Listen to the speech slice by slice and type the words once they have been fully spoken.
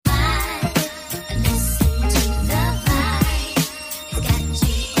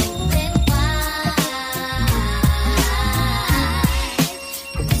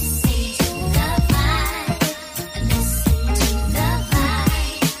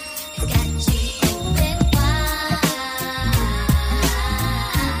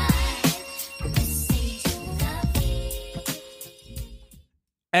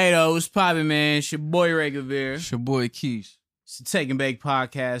Hey, though, what's poppin', man? It's your boy, Ray Gavir. It's your boy, Keish. It's the Take and Bake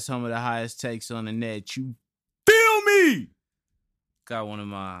podcast, home of the highest takes on the net. You feel me? Got one of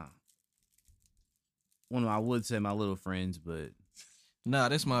my, I would say my little friends, but... Nah,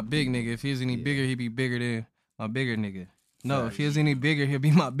 that's my big nigga. If he was any bigger, he'd be bigger than my bigger nigga. No, if he was any bigger, he'll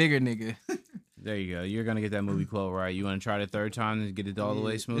be my bigger nigga. There you go. You're going to get that movie quote right. You want to try the third time and get it all the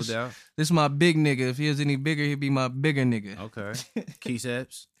way smoothed out? This is my big nigga. If he was any bigger, he'd be my bigger nigga. Okay.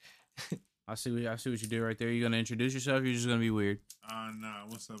 Keyseps. I see what you did right there. You going to introduce yourself or you're just going to be weird? Nah.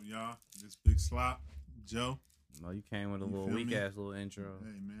 What's up, y'all? This Big Slop, Joe. No, you came with a little weak-ass little intro.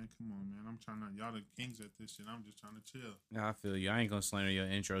 Hey, man, come on, man. I'm trying to... Y'all the kings at this shit. I'm just trying to chill. Yeah, I feel you. I ain't going to slander your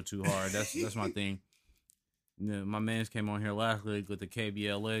intro too hard. That's my thing. Yeah, my mans came on here last week with the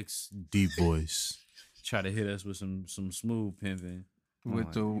KBLX deep voice. Try to hit us with some smooth pimping.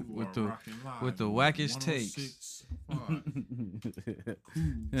 With the wackest takes.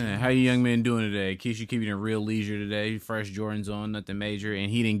 Yeah, how you young men doing today? Keisha keeping it real leisure today. Fresh Jordans on, nothing major,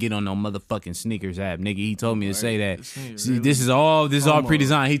 and he didn't get on no motherfucking sneakers app, nigga. He told me to say that. See, this is all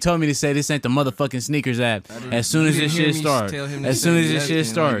pre-designed. He told me to say this ain't the motherfucking sneakers app. As soon as this shit starts, and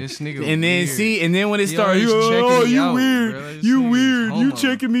then when it starts, you weird, you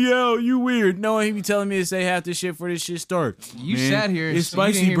checking me out, you weird. No, he be telling me to say half this shit for this shit start. You sat here. It's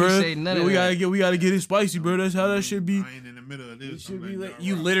spicy, bro. We gotta get it spicy, bro. That's how that should be. I ain't in the middle of this.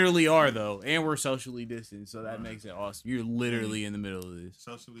 You literally are though, and we're socially distanced, so that makes it awesome. You're literally in the middle of this.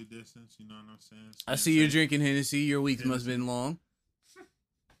 Socially distanced, you know what I'm saying? I see you're drinking Hennessy. Your week must have been long.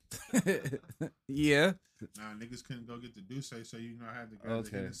 Yeah. Nah, niggas couldn't go get the Douce, so you know I had to go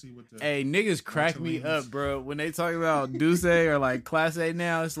to Hennessy with the... Hey, niggas crack me up, bro. When they talk about Douce or like Class A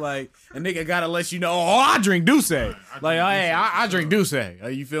now, it's like a nigga gotta let you know, I drink Douce. I drink Douce.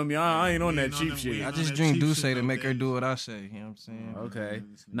 You feel me? I ain't on that cheap shit. I just drink Douce to make her do what I say. You know what I'm saying? Okay.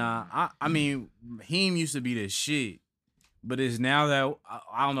 Nah, I mean, Heem used to be the shit. But it's now that,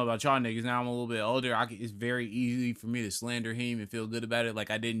 I don't know about y'all niggas, now I'm a little bit older, it's very easy for me to slander Heem and feel good about it. Like,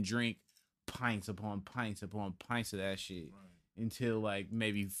 I didn't drink pints upon pints upon pints of that shit until like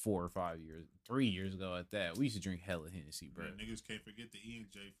maybe 4 or 5 years, 3 years ago at that. We used to drink hella Hennessy, bro. Man, niggas can't forget the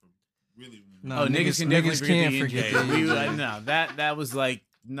E&J from really... No, niggas can definitely forget the E&J. No, that was like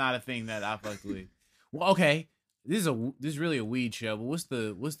not a thing that I fucked with. Well, okay. This is really a weed show, but what's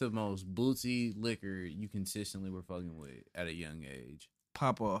the most bootsy liquor you consistently were fucking with at a young age?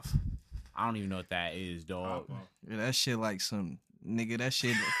 Pop off. I don't even know what that is, dog. Yeah, that shit like some nigga. That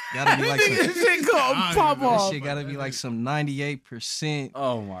shit gotta be like some shit called pop off. That shit gotta be like some 98%.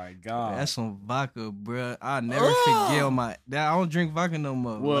 Oh my god, that's some vodka, bruh. I never forget on my. I don't drink vodka no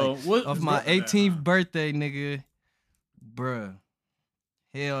more. Well, like, of my 18th birthday, nigga, bruh.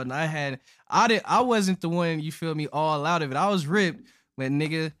 Hell, and I wasn't the one, you feel me, all out of it. I was ripped, but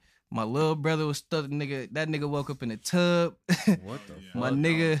nigga, my little brother was stuck. That nigga woke up in the tub. What the fuck? My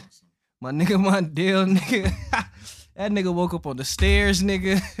nigga, Mondale, nigga. That nigga woke up on the stairs,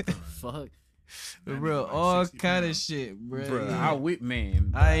 nigga. Fuck. Bro, all kind of shit, bro.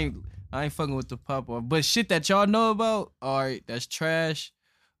 Man. I ain't fucking with the pop off. But shit that y'all know about, all right, that's trash.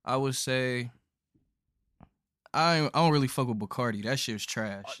 I would say I don't really fuck with Bacardi. That shit was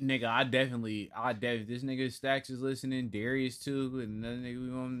trash. Nigga, I definitely, this nigga Stacks is listening, Darius too, and another nigga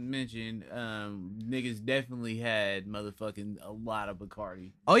we won't mention, niggas definitely had motherfucking a lot of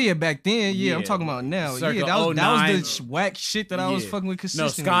Bacardi. Oh yeah, back then, yeah, I'm talking about now. Circa yeah, that was the whack shit that I was fucking with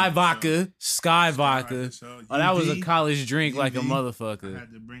consistently. No, Sky Vodka. Oh, that was a college drink like a motherfucker.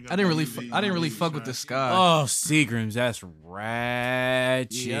 I didn't really fuck with the Sky. Oh, Seagrams, that's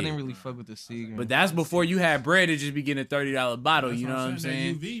ratchet. Yeah, I didn't really fuck with the Seagrams. But that's before you had bread to just be getting a $30 bottle. You know what I'm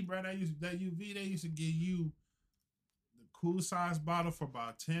saying? That UV, bro. That UV, they used to give you the cool size bottle for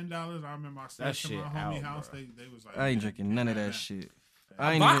about $10. I remember I stayed at my homie house. They was like, I ain't drinking none of that shit.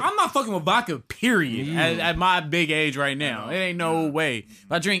 I'm not fucking with vodka, period. Yeah. At my big age right now, it ain't no way.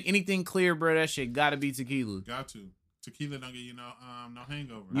 If I drink anything clear, bro, that shit gotta be tequila. Got to. Tequila don't get you no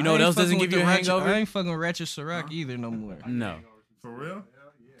hangover. You know what else doesn't give you a hangover? I ain't fucking Ratchet Ciroc either no more. No. For real?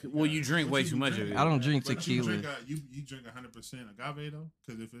 Well, you drink way too much of it. I don't drink tequila. You drink 100% agave though,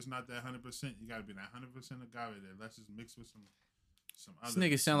 because if it's not that 100%, you gotta be that 100% agave there. Let's just mix with some other. This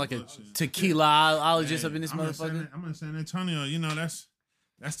nigga sound like a tequilaologist up in this motherfucker. I'm in San Antonio. You know that's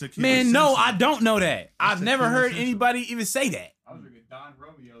tequila. Man, no, I don't know that. I've never heard anybody even say that. I was drinking Don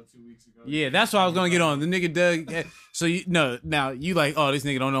Romeo 2 weeks ago. Yeah, that's what I was gonna get on. The nigga Doug. So now you like, oh, this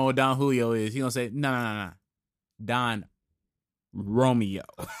nigga don't know what Don Julio is. He gonna say, no. Don Romeo.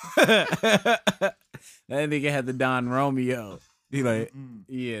 That nigga had the Don Romeo. He like,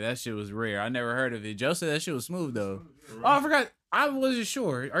 yeah, that shit was rare. I never heard of it. Joe said that shit was smooth though. Oh, I forgot. I wasn't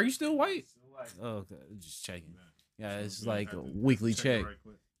sure. Are you still white? Still white. Oh, okay. Just checking. Yeah, So it's we like had a to weekly check it check. right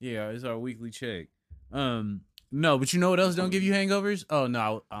quick. Yeah, it's our weekly check. No, but you know what else don't give you hangovers? Oh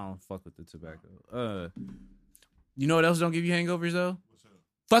no, I don't fuck with the tobacco. You know what else don't give you hangovers though? What's up?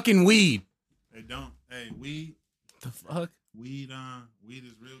 Fucking weed. They don't. Hey, weed. The fuck? Weed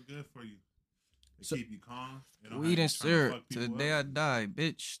is real good for you. It So- keep you calm. It don't have Weed you and trying to syrup fuck to the people day up. I die,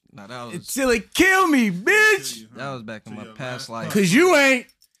 bitch. Nah, that was Until it kill me, bitch. that was back in To my your past last life. Cause you ain't.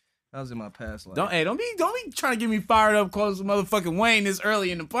 That was in my past life. Don't be trying to get me fired up close to motherfucking Wayne this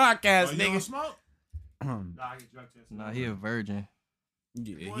early in the podcast, Oh, you don't nigga. smoke? Nah, I get drug tested. Nah, he a virgin.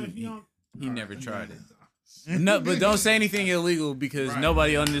 Yeah, Boy, if you don't- he All never right. tried it. No, but don't say anything illegal because Right.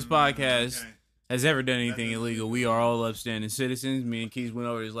 nobody on this podcast Okay. has ever done anything That- illegal. We are all upstanding citizens. Me and Keys went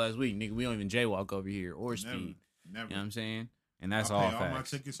over this last week, nigga. We don't even jaywalk over here or Never. speed. Never. You know what I'm saying? And that's I all pay all my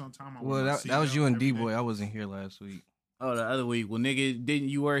facts. tickets on time. I Well, want my that was seatbelt you and every D day. boy. I wasn't here last week. Oh, the other week. Well, nigga, didn't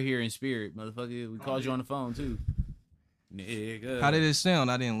you were here in spirit, motherfucker? We called you on the phone too. Nigga. How did it sound?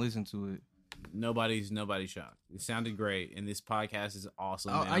 I didn't listen to it. Nobody's shocked. It sounded great, and this podcast is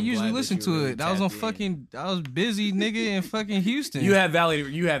awesome. and I I'm usually glad that listen you to really it. I was on tapped in. I was busy, nigga, in fucking Houston. You have valid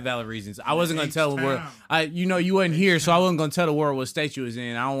reasons. I wasn't gonna tell the world. H-Town. You wasn't here, so I wasn't gonna tell the world what state you was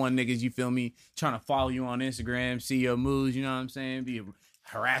in. I don't want niggas, you feel me, trying to follow you on Instagram, see your moves. You know what I'm saying? Be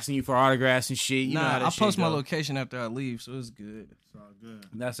harassing you for autographs and shit. You know how Nah, that I shit post my go. location after I leave, so it's good. It's all good.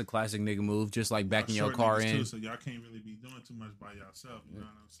 That's a classic nigga move, just like backing Y'all your short car niggas in. Too, so y'all can't really be doing too much by yourself. You know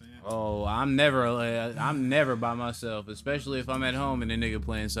what I'm saying? Oh, I'm never by myself, especially if I'm at home and a nigga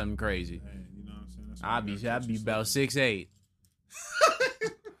playing something crazy. Hey, you know what I'm saying? That's why I'd you be gotta catch about yourself. 6'8".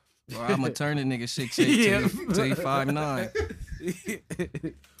 Or I'm gonna turn a nigga 6'8" Yeah. till he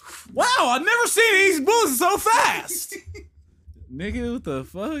 5'9". Wow, I've never seen these bulls so fast. Nigga, what the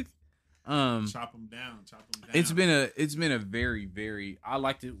fuck? Chop them down. Chop them down. It's been a very, very. I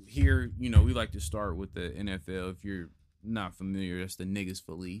like to hear. You know, we like to start with the NFL. If you're not familiar, that's the niggas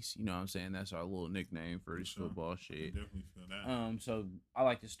Felice. You know what I'm saying? That's our little nickname for this sure. football I shit. definitely feel that. So I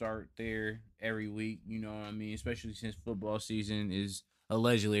like to start there every week. You know what I mean? Especially since football season is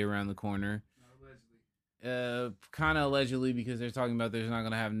allegedly around the corner. Kind of allegedly because they're talking about there's not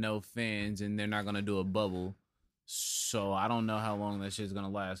gonna have no fans and they're not gonna do a bubble. So I don't know how long that shit's gonna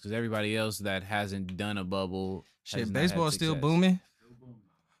last because everybody else that hasn't done a bubble, has Shit, not had baseball's still success. booming.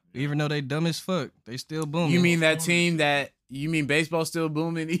 Even though they dumb as fuck, they still booming. You mean that team that you mean baseball's still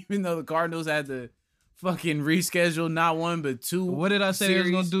booming even though the Cardinals had to fucking reschedule not one but two? What did I say they was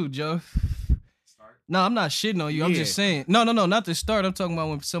series? gonna do, Joe? Start. No, I'm not shitting on you. I'm Yeah. just saying. No, not to start. I'm talking about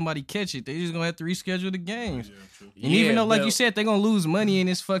when somebody catch it. They just gonna have to reschedule the games. Yeah, true. And even though, like but you said, they're gonna lose money and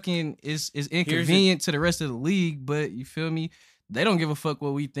it's fucking is inconvenient to the rest of the league, but you feel me? They don't give a fuck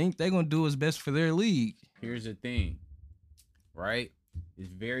what we think. They're gonna do what's best for their league. here's the thing, right? It's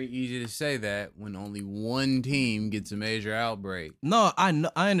very easy to say that when only one team gets a major outbreak. No, I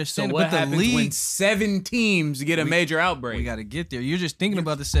know, I So understand, what but the happens league when 7 teams get a major outbreak? we gotta get there. You're just thinking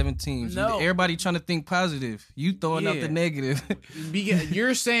about the 7 teams. No. Everybody trying to think positive. You throwing out Yeah. the negative.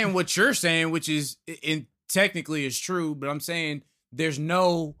 You're saying what you're saying, which is technically is true, but I'm saying there's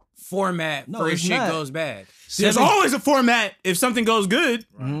no format No, for if it's shit not. goes bad. There's 7 always a format if something goes good,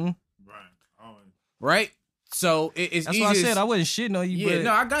 Right. Mhm. Right. Always. right? So it's That's easy. why I to- saad I wasn't shitting on you, yeah, but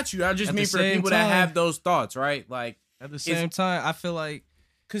no, I got you. I just at mean the for same people that time- have those thoughts, right? Like, at the same time, I feel like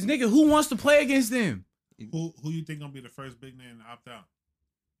cause nigga, who wants to play against them? Who you think gonna be the first big name to opt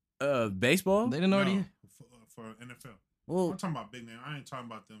out? Baseball. they didn't already. No, for NFL. Well, I'm talking about big name. I ain't talking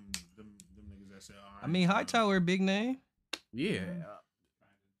about them niggas that say. Oh, I mean, Hightower, a big name. yeah.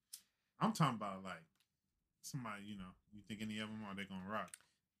 I'm talking about like somebody. You think any of them are they gonna rock?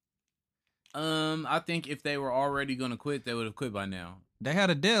 I think if they were already gonna quit, they would have quit by now. They had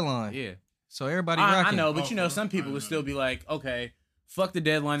a deadline, Yeah. so everybody I rocking. know, but Oh, some I people know would that. still be like, okay, fuck the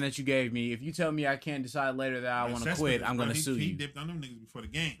deadline that you gave me. If you tell me I can't decide later that I Like, want to that's quit, the- I'm bro, gonna he- sue He you. dipped on them niggas before the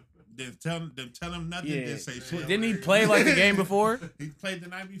game. Then tell him nothing. Yeah. Then say shit. Didn't he play like the game before? He played the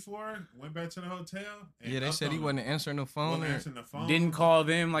night before. Went back to the hotel. And Yeah, they upped said he on wasn't them. answering the phone. Wasn't or- answering the phone. Didn't call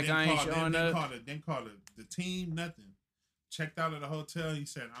them like Didn't I ain't call them, showing didn't up. Didn't call the team. Nothing. Checked out of the hotel. He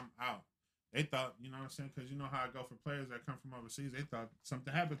said, "I'm out." They thought, you know what I'm saying, because you know how I go for players that come from overseas. They thought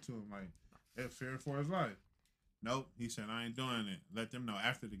something happened to him, like they're fearing for his life. Nope. He said, "I ain't doing it." Let them know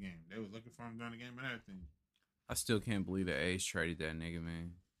after the game. They was looking for him during the game and everything. I still can't believe the A's traded that nigga,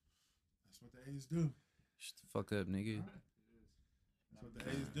 man. That's what the A's do. Shut the fuck up, nigga. That's what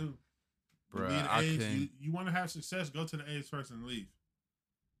the A's do. Bruh, Be the I A's, couldn't. you want to have success, go to the A's first and leave.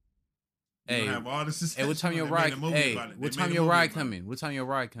 Hey, have all the success. hey, what time They your made ride? a movie Hey, about it. what They time made a your movie ride about it. coming? What time your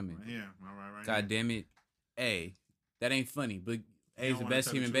ride coming? Right here, my right God here. damn it. Hey, That ain't funny. But hey, he's don't the wanna best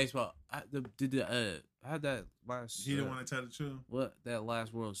tell team the in truth? baseball. How'd that last? He didn't want to tell the truth. What that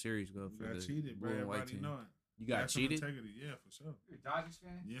last World Series go You for got the cheated, bro. blue and white Everybody team? know it. You got That's some cheated. integrity. Yeah, for sure. You a Dodgers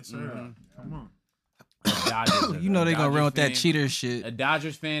fan? Yes, sir. Mhm. Come on. Dodgers, You know they gonna Dodgers run with that fan, cheater shit. A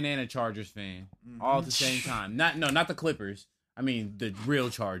Dodgers fan and a Chargers fan, all at the same time. Not the Clippers. I mean the real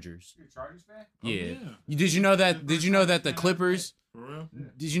Chargers. You a Chargers fan? Yeah. yeah. Did you know that? Did you know that the Clippers? For real?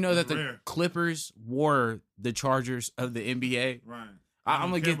 Did you know that the Rare. Clippers were the Chargers of the NBA? Right.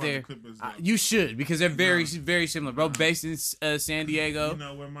 I'm don't gonna care get about the there. Clippers, though. You should because they're very No. very similar. Bro, based in San Diego. You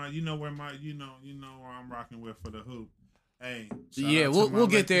know where I'm rocking with for the hoop. Hey. shout Yeah, out to my we'll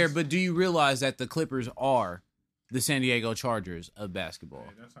get there. Lakers. But do you realize that the Clippers are the San Diego Chargers of basketball?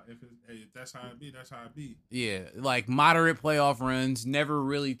 Hey, if that's how it be. That's how it be. Yeah, like moderate playoff runs, never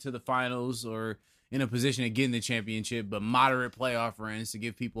really to the finals or in a position of getting the championship, but moderate playoff runs to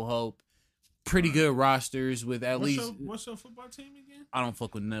give people hope. Pretty good rosters with at least. What's your football team again? I don't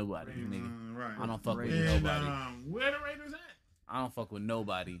fuck with nobody, nigga. Right. I don't fuck with And nobody. where the Raiders at? I don't fuck with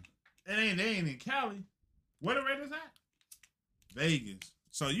nobody. They ain't in Cali. Where the Raiders at? Vegas.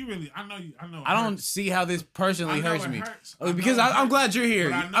 So you really, I know. It I don't hurts. see how this personally I know hurts it me. hurts. Oh, I know because it I'm hurts. glad you're here.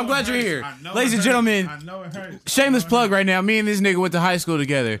 But I know I'm glad it you're hurts. here. I know Ladies it and hurts. gentlemen, I know it hurts. shameless I know it plug hurts. right now. Me and this nigga went to high school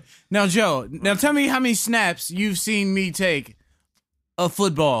together. Now, Joe, now tell me how many snaps you've seen me take of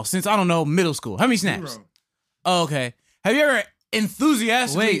football since, I don't know, middle school. How many snaps? 0. Oh, okay. Have you ever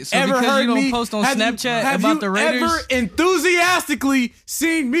enthusiastically Wait, so ever because heard you don't me post on have you- Snapchat have about you the Raiders? ever enthusiastically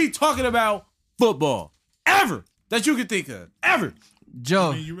seen me talking about football? Ever that you could think of? Ever?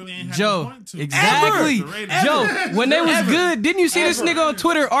 Joe, I mean, you really ain't had Joe, to point to. exactly. The Raiders. Joe, when they was Ever. good, didn't you see this Ever. nigga on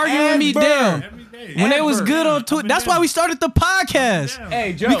Twitter arguing me Ever. down? Every day. When they was Ever. good on Up Twitter, and that's down. why we started the podcast. Down.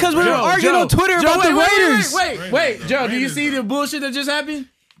 Hey, Joe. Because we were arguing on Twitter about the Raiders. Wait. Raiders, Joe, do you Raiders, see though. the bullshit that just happened?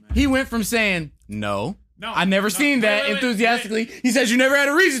 He went from saying, no, No, I never no, seen that wait, enthusiastically. He says you never had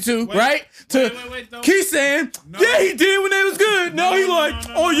a reason to, right? To though. keep saying, No. yeah, he did when they was good. No, he like,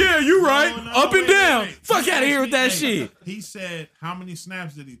 oh yeah, you right. No, Up and wait, down. wait. Fuck He out of here with that actually- shit. He said, how many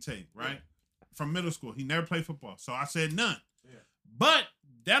snaps did he take, right? From middle school. He never played football. So I said none. But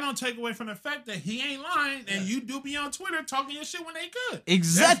that don't take away from the fact that he ain't lying and you do be on Twitter talking your shit when they good.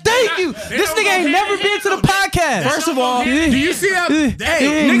 Exactly. That's- Thank you. they This don't nigga go ain't hand never in been hand, to the though. They- podcast. First of all, do you see how? Hey,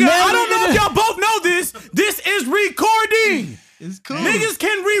 Hey, nigga, man. I don't know if y'all both know this. This is recording. It's cool. Niggas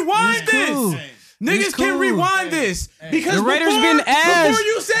can rewind It's this. cool. Hey, Niggas It's can cool. rewind this because The Raiders before, been ass. Before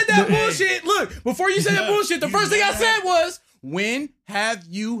you said that Hey. bullshit, look. Before you said that Yeah. bullshit, the You first thing I never said had- was, "When have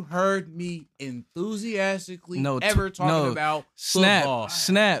you heard me enthusiastically ever talking about football?"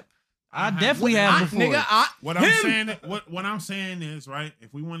 Snap. I definitely I- have before. Nigga, What I'm saying is, right,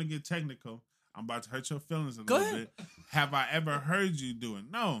 if we want to get technical, I'm about to hurt your feelings a Go little ahead. bit. Have I ever heard you do it?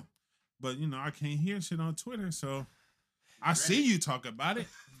 No. But I can't hear shit on Twitter, so I see you talk about it.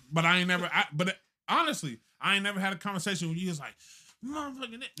 But I ain't never honestly, I ain't never had a conversation where you was like,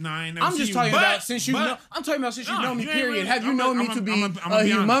 motherfucking it. No, I ain't never I'm seen just you. talking But- about since you but- know. I'm talking about since you No, know me. you ain't Period. really- Have you I'm known a- me to be I'm a a be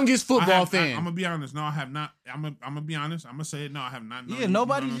honest. humongous football fan? I'm gonna be honest. No, I have not. I'm gonna be honest. I'm gonna say it. No, I have not. known Yeah, you,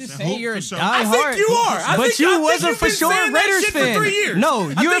 nobody what I'm just saying? saying you're a For sure. die I hard. think you are. I But think- you I think wasn't you've for been sure a saying that Raiders shit fan. for 3 years. No, I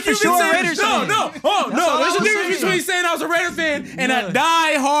you're think for you've been sure a saying- Raiders fan. No. Oh, That's no. all There's I a was difference saying. between saying I was a Raider fan and No. a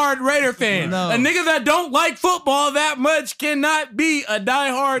die-hard Raider fan. No. A nigga that don't like football that much cannot be a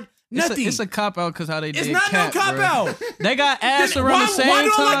die-hard nothing. It's a cop out because how they It's did not Cap, no cop bro. out. They got ass Then around the same why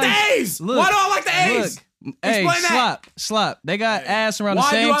do I time. like the A's? Look, Why do I like the A's? Look, hey, Explain that. slop. They got ass around the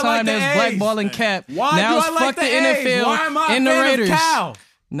Why do same I like time the they was A's? blackballing Cap. Why now do it's I like fuck the the A's? NFL Why am I and a the fan Raiders. of Cal?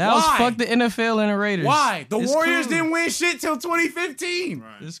 Now it's Why? fuck the NFL and the Raiders. Why? The It's Warriors cool. didn't win shit till 2015.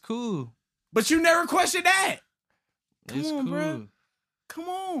 Right. It's cool. But you never questioned that. Come It's on, cool. bro. Come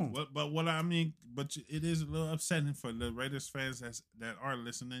on. But what I mean, it is a little upsetting for the Raiders fans that are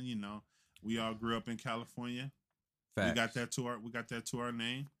listening. We all grew up in California. We got that to our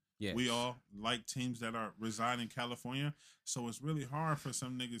name. Yes. We all like teams that reside in California. So it's really hard for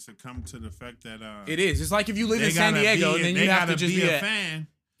some niggas to come to the fact that It is. It's like if you live they in San gotta Diego, be- then they you have to gotta just be be a a fan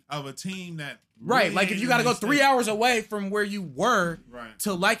of a team that right. really Like if ain't you in got to go their 3 state. hours away from where you were Right.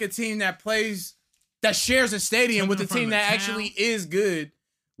 to like a team that plays that shares a stadium Took with a them from team the that town. actually is good.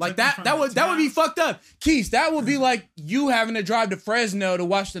 Like Took them that. from That the would be town. fucked up. Keith, that would be like you having to drive to Fresno to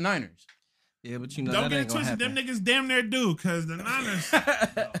watch the Niners. Yeah, but you know Don't that get ain't it gonna twisted. happen. Them niggas damn near do because the Niners,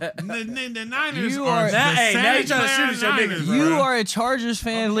 the Niners You are are- the Now- hey, now same you trying to shoot at your player niggas, Niners, You bro. are a Chargers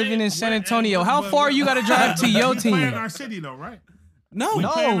fan Okay, living in San but- Antonio. How but- far you got to drive to your We play in team? our city though, right? No. We No.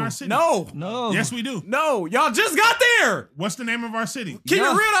 play in our city. No. Yes, we do. No. Y'all just got there. What's the name of our city? Keep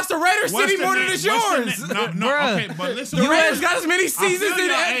Yeah. it real. That's the Raiders What's city the more than name- it's what's the yours. na- No, Bruh. okay, but listen. The to Raiders me. got as many I feel seasons y'all,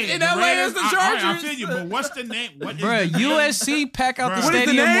 hey, in the LA Raiders- as the all right, Chargers. I feel you, but what's the name? What is Bruh, the name? USC pack out the Bruh. What is the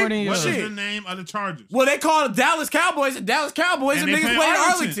stadium name? more than What yours. is the name of the Chargers? Well, they call it Dallas Cowboys. And Dallas Cowboys and they niggas play play in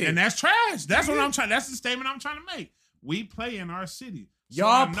Arlington. and that's trash. That's what I'm trying. That's the statement I'm trying to make. We play in our city. So Y'all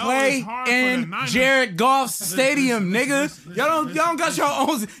I know play it's hard for the in Niners. Jared Goff's stadium, listen, nigga. listen, Y'all don't got your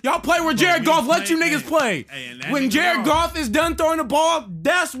own. Y'all play where But Jared we Goff let you play- niggas hey, play. hey, and that When nigga Jared wrong. Goff is done throwing the ball,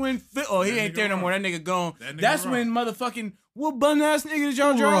 that's when. Oh, he That ain't nigga there no wrong. more. That nigga gone. That nigga That's wrong. when motherfucking what bum ass nigga did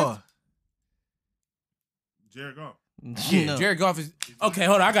y'all draft? Raw. Jared Goff. Yeah, No. Jared Goff is okay.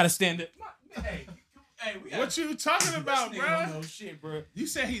 Hold on, I gotta stand up. Hey, we What you talking about, bro? No shit, bro. You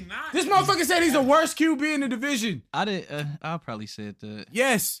said he not. This motherfucker said he's the worst QB in the division. I did. I'll probably said that.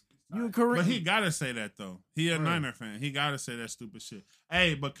 Yes, you correct. But he gotta say that though. He a Niner fan. He gotta say that stupid shit.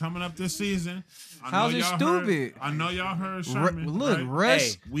 Hey, but coming up this season, I know How's it y'all stupid? Heard, I know y'all heard Ru- Sherman. look, right?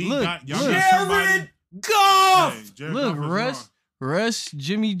 Russ. Hey, we look, got y'all look, got somebody. Jared Goff. Hey, Jared look, Goff is Russ. Russ,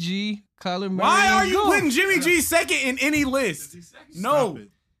 Jimmy G, Kyler Murray. Why are you Go. putting Jimmy G second in any list? wrong. No, Stop it.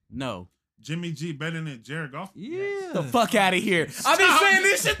 no. Jimmy G better than Jared Goff. Yeah. The fuck out of here! I've been Stop saying it.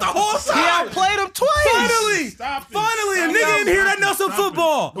 this shit the whole He time. outplayed him twice. Finally, Stop it. finally, a Stop nigga it. in here that Stop knows it. some Stop it.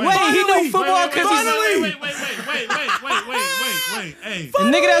 football. Wait, he know football Wait, 'cause wait, he's- wait, wait. Hey, The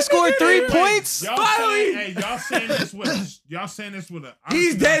nigga that scored 3 Wait, points. y'all Finally. saying, hey, y'all saying this with a.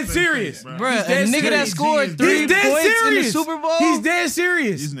 He's dead honest serious. face, Bruh, He's a dead nigga that serious. scored He's 3 dead points in the serious. Super Bowl. He's dead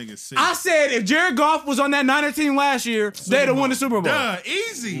serious. These niggas sick. I said if Jared Goff was on that Niner team last year, they'd have won the Super Bowl. Duh,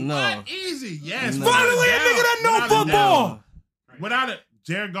 easy. No. What? Easy. Yes. No. without Finally, a doubt. nigga that know Without a football. doubt. Without it,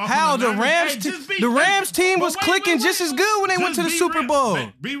 Jared Goff. How and the Niners- Rams hey, te- just be- the Rams team but was wait, clicking wait, just wait, as good when they went just to the be Super real. Bowl.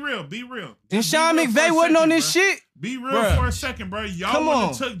 Man, be real. Be real. And Just be Sean real for McVay a wasn't on second, this bruh. shit. Be real Bruh. for a second, bro. Y'all Come would on.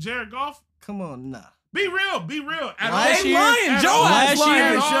 have took Jared Goff. Come on, nah. Be real. Be real. At Last all. They year- lying. At Joe all. ass Last lying year-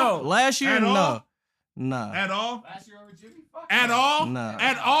 on the At show. all. Last year, At all? no. Nah. At all. Last year over Jimmy? Fuck At no. all. Nah.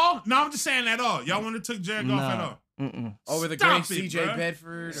 At all. No, I'm just saying at all. Y'all would have took Jared Goff at Nah. all. Mm-mm. Over the Stop great it, CJ bruh.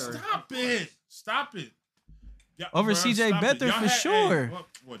 Bedford or Stop it. Stop it. Yeah, Over bruh, CJ stop it. Beathard Y'all for had- sure. Hey,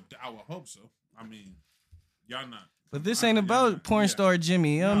 well, I would hope so. I mean, y'all not. But this I- ain't y'all about not. porn Yeah. star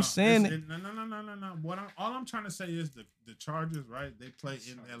Jimmy. You know what I'm saying? No. All I'm trying to say is the Chargers, right? They play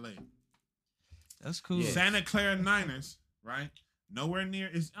in LA. That's cool. Yeah. Santa Clara Niners, right? Nowhere near.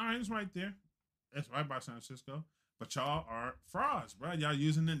 It's all right. It's right there. It's right by San Francisco. But y'all are frauds, bro. Y'all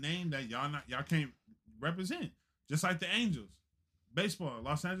using the name that y'all can't represent. Just like the Angels, baseball,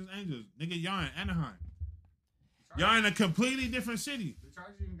 Los Angeles Angels, nigga. Y'all in Anaheim. Y'all in a completely different city. The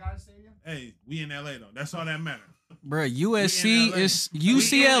Chargers even got a stadium? Hey, we in LA though. That's all that matters. Bruh, We USC in LA. is We in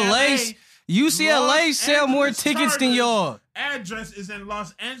UCLA. LA. UCLA Los sell more Angeles tickets than Chargers. y'all. Address is in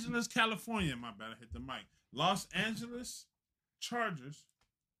Los Angeles, California. My bad, I hit the mic. Los Angeles Chargers.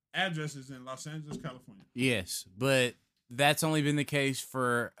 Address is in Los Angeles, California. yes, but that's only been the case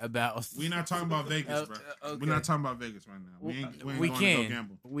for about. We're not talking about Vegas, bro. okay. We're not talking about Vegas right now. We ain't We going to can. go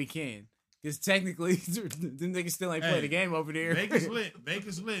gamble. We can. Because technically, them niggas still ain't play Hey, the game over there. Vegas lit.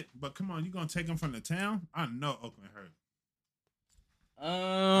 Vegas lit. But come on, you going to take them from the town? I know Oakland hurt.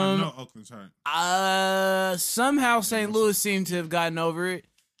 I know Oakland's hurt. Somehow St. Louis seemed to have gotten over it.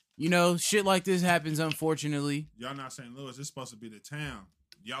 You know, shit like this happens, unfortunately. Y'all not St. Louis. It's supposed to be the town.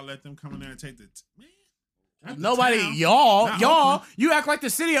 Y'all let them come in there and take the... Man. not the Nobody, town. y'all, Not y'all, Oakland. you act like the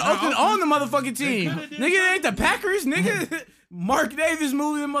city of Not Oakland Oakland. own the motherfucking They team. coulda did Nigga, it ain't the something. Packers, nigga. Mark Davis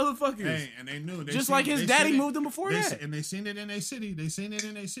moved them motherfuckers. Hey, and they knew. They Just seen- like his they daddy seen it. moved them before that. And they seen it in their city. They seen it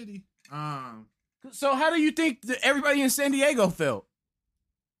in their city. So how do you think that everybody in San Diego felt?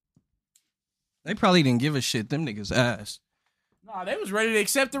 They probably didn't give a shit. Them niggas ass. Nah, they was ready to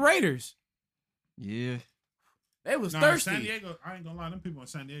accept the Raiders. Yeah. They was Nah, thirsty. San Diego, I ain't gonna lie, them people in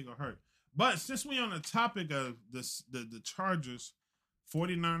San Diego hurt. But since we on the topic of the Chargers,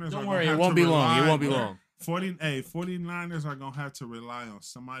 49ers Don't are worry, gonna it have won't to be long. It rely- won't be long. 49ers are gonna have to rely on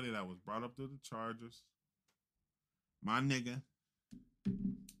somebody that was brought up through the Chargers. My nigga,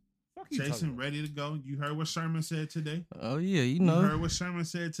 Jason ready to go. You heard what Sherman said today. Oh yeah, you You know. heard what Sherman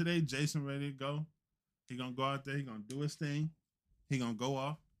said today. Jason ready to go. He gonna go out there. He gonna do his thing. He gonna go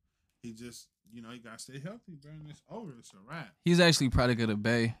off. He just, you gotta stay healthy, bro. And it's over. It's a wrap. He's actually product of the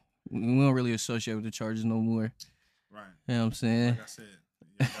Bay. We don't really associate with the Chargers no more. Right. You know what I'm saying? Like I said,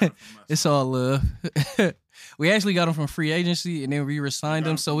 y'all got it from us. It's all love. We actually got him from free agency and then we re-signed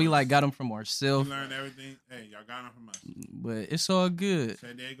him, so we like got him from We ourselves. learned everything. Hey, y'all got him from us. But it's all good.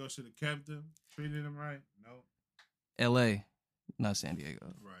 San Diego should have kept him, treated him right. No, LA, not San Diego.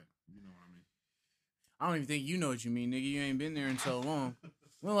 right. You know what I mean. I don't even think you know what you mean, nigga. You ain't been there in so long.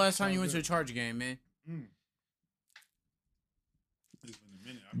 When the last time you went to a Charger game, man? It's been a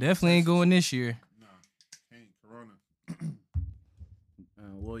minute. Definitely ain't going this year. Nah, can't. Corona.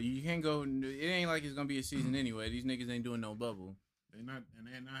 Well, you can't go. It ain't like it's gonna be a season anyway. These niggas ain't doing no bubble. They're not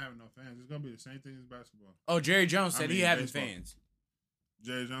having no fans. It's gonna be the same thing as basketball. Oh, Jerry Jones said I mean, he having baseball. fans.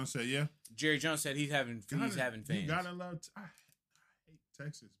 Jerry Jones said, "Yeah, Jerry Jones said he's having fans. You gotta love. I hate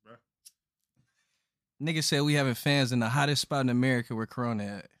Texas, bro. Nigga said we having fans in the hottest spot in America where Corona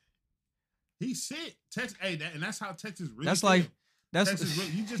at. He's sick. Texas, and that's how Texas really. That's feel. like that's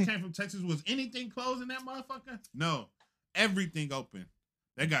Texas. You just came from Texas. Was anything closed in that motherfucker? No, everything open.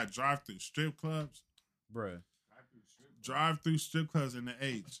 They got drive-through strip clubs, Bruh. drive-through strip clubs in the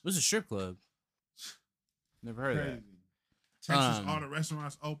H. What's a strip club? Never heard of Crazy. that. Texas, all the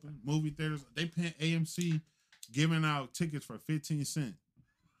restaurants open, movie theaters. They paying AMC, giving out tickets for 15 cents.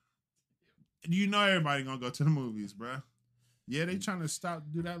 You know everybody gonna go to the movies, bruh. Yeah, they trying to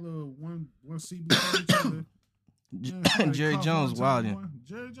do that little one seat between each other. Yeah, Jerry cough Jones one time, wildin'. boy.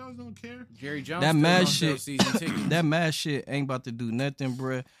 Jerry Jones don't care. Jerry Jones. That still mad don't sell shit. Season tickets. That mad shit ain't about to do nothing,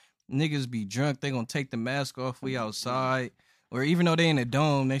 bruh. Niggas be drunk. They gonna take the mask off. We outside. Or even though they in the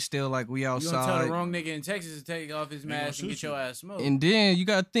dome, they still like we You gonna tell outside. the wrong nigga in Texas to take off his They gonna mask and shoot get your you. ass smoked. And then you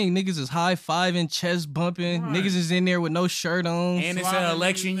gotta think niggas is high fiving, chest bumping. Right. Niggas is in there with no shirt on. And it's Sliding an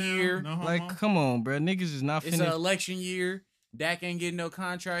election niggas down, year. no homo. Like, come on, bruh. Niggas is not It's an finna. election year. Dak ain't getting no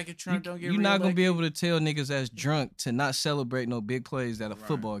contract if Trump don't get You're not gonna be reelected. able to tell niggas that's drunk to not celebrate no big plays at a Right.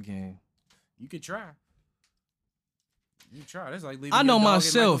 football game. You could try. You can try. That's like leaving I know your dog at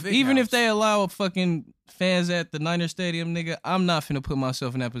myself. Michael Vick Even if house. they allow fucking fans at the Niner Stadium, nigga, I'm not finna put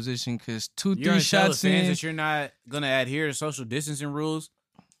myself in that position because You're 2-3 gonna tell the shots fans in. that you're not gonna adhere to social distancing rules.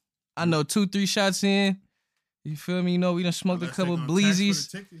 I know 2-3 shots in. You feel me? You know, we done smoked Unless a couple they gonna tax for the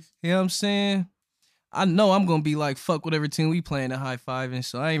bleezies. tickets. You know what I'm saying? I know I'm gonna be like, fuck whatever team we playing at high fiving,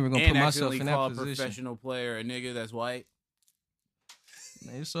 so I ain't even gonna And put myself accidentally in call that a position. professional player a nigga that's white.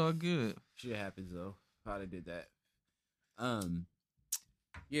 It's all good. Shit happens though. How they did that.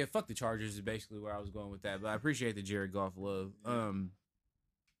 Yeah, fuck the Chargers is basically where I was going with that. But I appreciate the Jared Goff love. I'm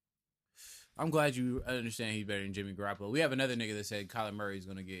glad you understand he's better than Jimmy Garoppolo. We have another nigga that said Kyler Murray is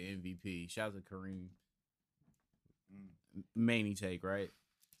gonna get MVP. Shout out to Kareem. Maney take, right?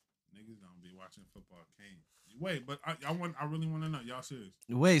 Niggas don't be watching football. Can't. Wait, but I really want to know. Y'all serious?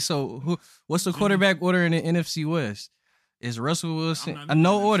 Wait, so what's the quarterback order in the NFC West? Is Russell Wilson? I'm not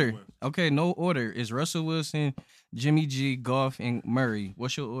No in the NFC order. West. Okay, no order. Is Russell Wilson, Jimmy G, Goff, and Murray?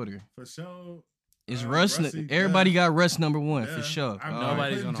 What's your order? For sure. Is Russ? Russie, Everybody yeah. got Russ number one for Yeah. sure. I'm All Nobody's right.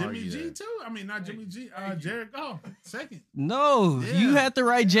 putting gonna Jimmy argue G that. too. I mean, not Jimmy G. Jared Goff second. No, Yeah. you had the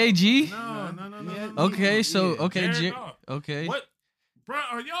right JG. No. Yeah. Okay, so Yeah. okay, Jared Goff. okay. What? Bro,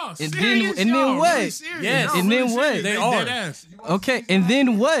 are y'all And serious? then- and then Y'all what? Really serious? Yes. Y'all And really then what? serious. They dead are. ass. Okay, and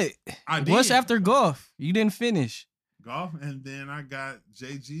then what? I What's did. after Goff? You didn't finish. Golf, and then I got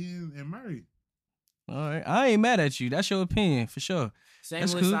JG and Murray. All right, I ain't mad at you. That's your opinion for sure. Same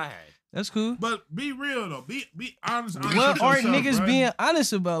That's list cool. I had. That's cool. But be real though. Be honest. What with aren't yourself, niggas bro. being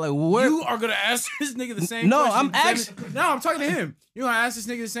honest about? Like, what? You are gonna ask this nigga the same No, question. I'm asking- No, I'm talking to him. You're gonna ask this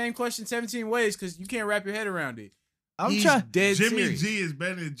nigga the same question 17 ways because you can't wrap your head around it. I'm He's trying. dead Jimmy serious. G is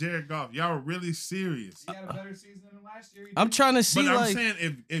better than Jared Goff. Y'all are really serious. He had a better season than last year. I'm trying to see But I'm like.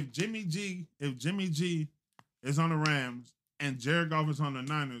 saying if Jimmy G is on the Rams and Jared Goff is on the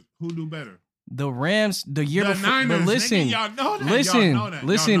Niners, who do better? The Rams, the year The before. Niners, But listen, nigga, y'all know that. listen, Y'all know that.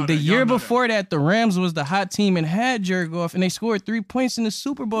 listen. Y'all know The that. year Y'all know before that, the Rams was the hot team and had Jared Goff, and they scored 3 points in the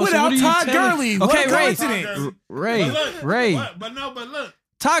Super Bowl. Without what are you Todd telling- Gurley. What Okay, a Ray, coincidence. Ray, But look, Ray. But look.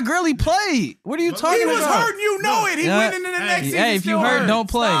 Todd Gurley played. What are you But talking He look, was about? hurt. You know it. He Yeah. went into the next season. Hey, if you still hurt, don't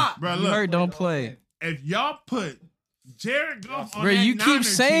play. Stop. Bro, If you look. hurt, don't play. If y'all put Jared Goff on Bro, that you keep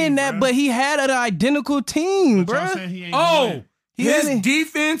Niners saying team, that, bro, but he had an identical team, but y'all bro. saying he ain't gonna Oh, win. He his had it.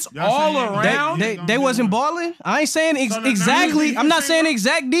 defense Y'all all saying he ain't gonna around. win. They gonna they do wasn't it. balling. I ain't saying So the Niners exactly. I'm not defense saying ain't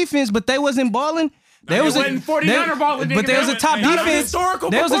exact defense, but they wasn't balling. They Nah, was it a wasn't 49er balling, but nigga. there was a top Not a defense.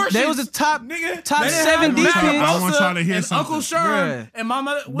 historical There was a proportions. top Nigga, top they didn't 7 have Matt defense. I want y'all to hear and something. Uncle Sherm Bruh. and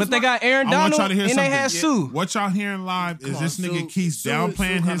Mama. But they got Aaron I want Donald y'all to hear and they something. had Yeah. Sue. What y'all hearing live is Come on, this nigga Sue- keeps Sue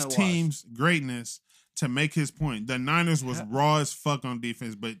downplaying his kinda team's greatness to make his point. The Niners was raw as fuck on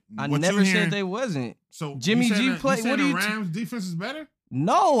defense, but I what never you said hearing, they wasn't. so Jimmy you saying G that- play- You what saying do you the t- Rams defense is better?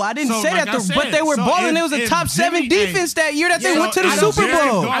 No, I didn't So, say like that. I But said, they were so balling. if- It was a if top 7 Jimmy- defense that year that they Yeah, went to the I know Super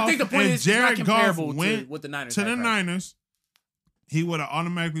Jared Bowl. Goff- I think the point if is it's not Jared Goff comparable to went what the Niners to the had. Niners, he would have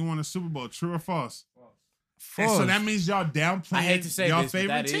automatically won a Super Bowl. True or false? And so False. that means y'all downplaying I hate to say y'all this, but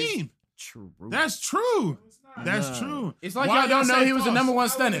favorite that is team. true. That's true. That's Nah. true. It's like Why y'all don't say know he was the false? number one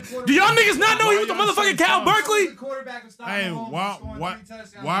stunner. Do y'all niggas not know he was the Why y'all say motherfucking Cal false? Berkeley? Hey,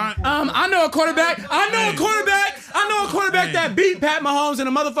 why? I know a quarterback. I know a quarterback Hey. that beat Pat Mahomes in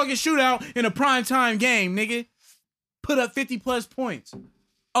a motherfucking shootout in a primetime game, nigga. Put up 50+ points.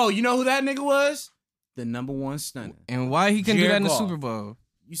 Oh, you know who that nigga was? The number one stunner. And why he couldn't do that in the Jared Super Goff. Bowl?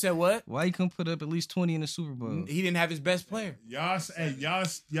 You said what? Why he couldn't put up at least 20 in the Super Bowl? He didn't have his best player. Y'all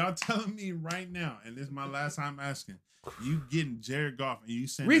telling me right now, and this is my last time asking. You getting Jared Goff and you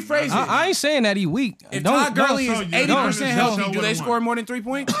saying Rephrase it. I ain't saying that he weak. If Don't- Todd Gurley so is you 80% don't healthy, show do what they I score want. more than 3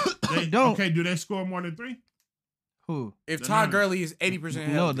 points? don't. Okay, do they score more than 3? Who? If The Todd Niners. Gurley is 80%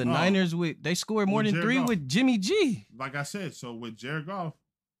 healthy. No, the Oh. Niners they scored more With than Jared 3 Goff. with Jimmy G. Like I said, so with Jared Goff,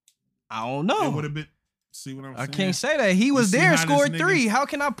 I don't it would know. have been. See what I'm I saying? can't say that. He was see there, how this scored nigga- 3. How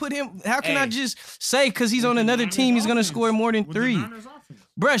can I put him? How can I Hey. just say because he's on With the another Niners team, he's gonna offense. score more than With the 3? Niners offense.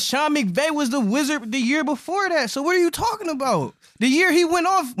 Bruh, Sean McVay was the wizard the year before that. So what are you talking about? The year he went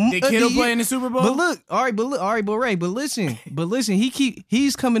off. Did Kittle the play year- in the Super Bowl? But look, all right, but Ray, but listen,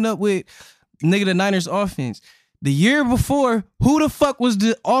 he's coming up with nigga the Niners offense. The year before, who the fuck was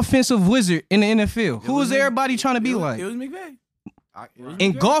the offensive wizard in the NFL? Who was everybody trying to be like? It was McVay.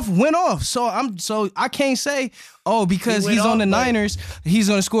 And Goff went off, so I can't say, oh, because He went he's on off, the but- Niners, he's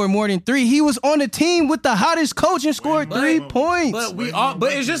gonna score more than 3. He was on the team with the hottest coach and scored But- 3 points. But Way we more all.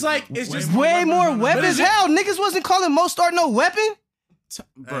 But it's just like weapons. it's just Way more on the weapons. Niners. Hell, niggas wasn't calling Mostert no weapon.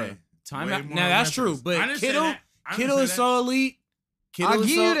 bro. Hey, Time way out. more Now that's weapons. true, I but didn't say Kittle, that. I didn't Kittle say is that. so elite. I'll give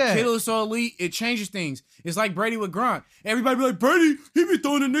you that. Kittle is so elite. It changes things. It's like Brady with Gronk. Everybody be like, Brady, he be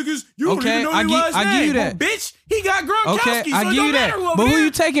throwing the niggas. You don't Okay, even know I his gi- last I name. give you that. Well, bitch, he got Gronkowski. Okay, so I it give don't you that. matter over But who there.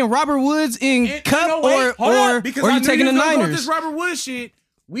 you taking, Robert Woods in And- Cup no, wait, hold on, because or I you knew taking the was gonna go with Niners? This Robert Woods shit.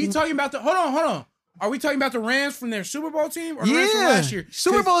 We talking about the hold on. Are we talking about the Rams from their Super Bowl team or the Rams from Yeah, last year?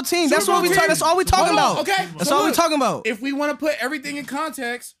 Super Bowl team. Super That's what Bowl we team. talking. That's all we talking Hold on, about. Okay, That's so all we look, talking about. If we want to put everything in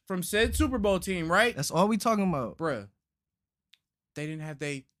context from said Super Bowl team, right, That's all we talking about. bruh, they didn't have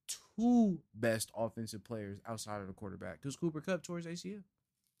their 2 best offensive players outside of the quarterback because Cooper Kupp tore his ACL.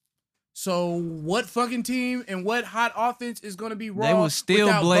 So what fucking team and what hot offense is going to be raw? They was still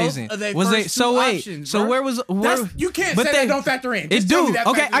without blazing. Both of their Was first they? 2 So wait. options, So bruh? where was? That's, you can't but say they- that don't factor in. It Just tell me do. that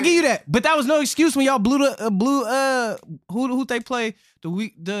Okay, factors I give in. you that. But that was no excuse when y'all blew who they play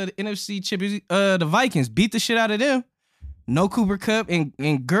the NFC champions the Vikings beat the shit out of them. No Cooper Kupp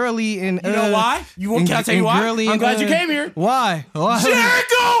and Gurley and You know why? Can I tell you why? Gurley I'm and, glad you came here. Why? Jared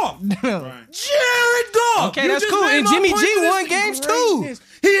Goff! Right. Jared Goff! Okay, You that's just cool. made And my Jimmy point G to this won games too. greatness.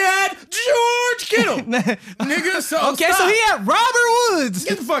 He had George Kittle. Nigga, so Okay, stop. so he had Robert Woods.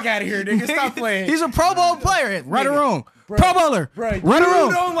 Get the fuck out of here, nigga. Stop playing. He's a Pro Bowl player. Right or Nigga. wrong? Bruh. Pro Bowler. Bro, Right you or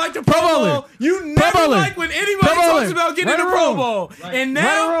wrong? don't like the Pro Pro Bowl. Bowler. You never Bowler. like when anybody Pro Bowler. talks about getting Right in the or Pro wrong? Bowl. And Right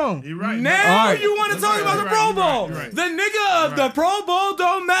now, or wrong? You're right. now All right. you want to talk about the Pro Bowl. You're right. The nigga of the Pro Bowl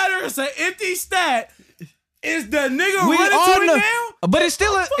don't matter. It's an empty stat. Is the nigga We running all to it know, now? but it's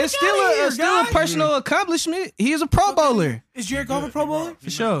still Get the fuck outta here, guy. personal accomplishment. He is a Pro Bowler Is Jared Goff a Pro Bowler?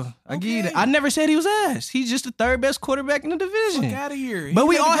 for sure. I give you Okay. that. I never said he was ass. He's just the 3rd best quarterback in the division. Fuck out of here. But He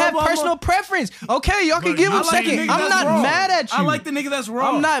we made the all Pro have Bowl. personal preference. Okay, y'all can But give I him like second. the nigga I'm that's not wrong. mad at you. I like the nigga that's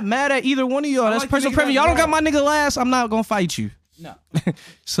wrong. I'm not mad at either one of y'all. That's like the personal nigga preference. that's Y'all don't got wrong. my nigga last. I'm not gonna fight you. No.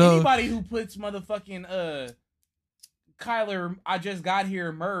 So Anybody who puts motherfucking Kyler, I just got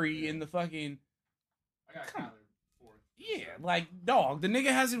here Murray in the fucking I got Kyler fourth. yeah, like dog. The nigga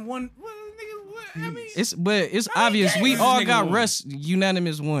hasn't won. What, nigga, what? I mean, it's How many obvious. We games all this nigga got won? Russ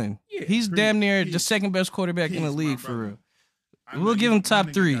unanimous one. Yeah, He's Peace, damn near the peace. 2nd best quarterback in the Peace, my league for brother. real. I We'll know give you- him top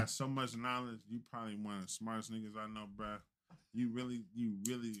that nigga 3. Got so much knowledge. You probably one of the smartest niggas I know, bruh. You really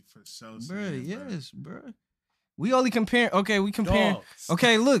for sure. Bruh, saying it, bruh. yes, bruh. We only compare. Okay, we comparing. dog.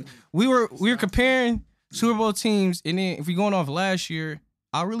 Okay, look, we were comparing Super Bowl teams, and then if we going off last year,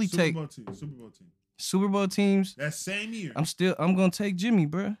 I'll really take Super Bowl team. Super Bowl teams. That same year. I'm gonna take Jimmy,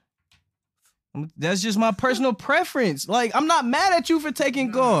 bruh. That's just my personal preference. Like, I'm not mad at you for taking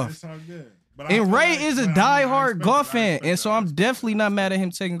Nah, golf. It's all good. But I And feel Ray like- is a but I diehard respect golf it. I fan, respect and it. so I I'm respect definitely it. not mad at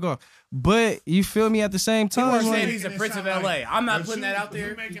him taking golf. But you feel me at the same People time? are saying like, he's a Making it prince of sound LA. like- I'm not but putting you- that out you're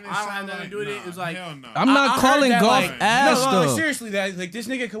there. making it I don't sound have nothing to do with it. nah, It's like hell no. I'm not I heard calling that, golf like, ass no, though. seriously, that like this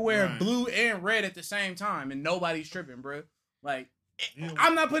nigga could wear Right. blue and red at the same time, and nobody's tripping, bro. Like, Yeah.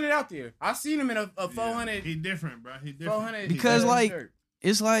 I'm not putting it out there. I seen him in a Yeah, 400, He different, bro. He different. 400 Because, like, shirt.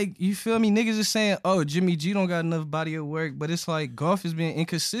 It's like, you feel me? Niggas is saying, oh, Jimmy G don't got enough body of work, but it's like golf has been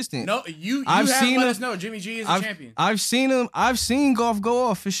inconsistent. No, you I've have seen let him- us know Jimmy G is a champion. I've seen golf go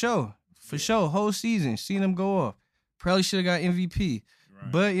off for sure. For sure. Whole season. Seen him go off. Probably should have got MVP.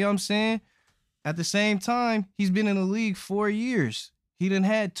 Right. But you know what I'm saying? At the same time, he's been in the league 4 years. He done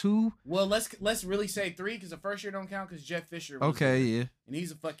had 2. Well, let's really say 3 because the first year don't count because Jeff Fisher. Was Okay, there, yeah. and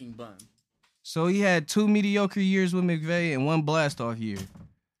he's a fucking bum. So he had 2 mediocre years with McVay and 1 blast off year.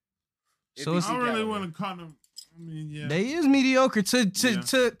 So it's, I don't really want to call them. I mean, yeah. they is mediocre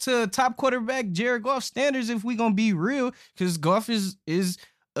to top quarterback Jared Goff standards if we gonna be real, because Goff is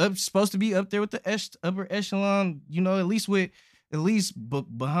supposed to be up there with the upper echelon, at least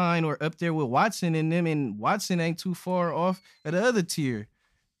behind or up there with Watson and them, and Watson ain't too far off at the other tier.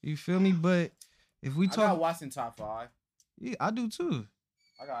 You feel me? But if we I got talk, Watson top 5. yeah, I do too.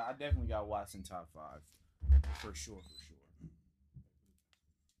 I definitely got Watson top 5 for sure.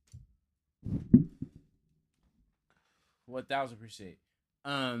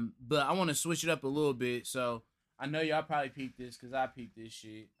 1000%. But I want to switch it up a little bit. So I know y'all probably peeped this because I peeped this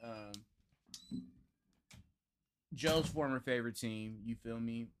shit. Joe's former favorite team, you feel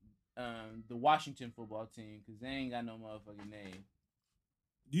me? The Washington football team, because they ain't got no motherfucking name.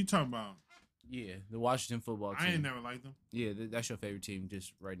 You talking about? Yeah, the Washington football team. I ain't never liked them. Yeah, that's your favorite team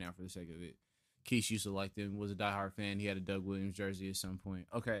just right now for the sake of it. Keith used to like them, was a diehard fan. He had a Doug Williams jersey at some point.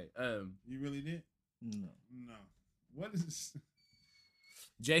 Okay. You really did? No. What is this?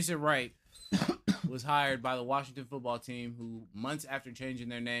 Jason Wright was hired by the Washington football team, who months after changing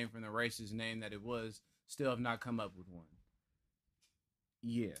their name from the racist name that it was, still have not come up with one.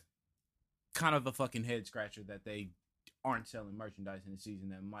 Yeah. Kind of a fucking head scratcher that they aren't selling merchandise in the season.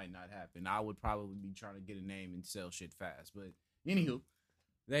 That might not happen. I would probably be trying to get a name and sell shit fast. But anywho,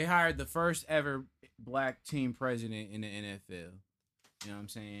 they hired the first ever black team president in the NFL. You know what I'm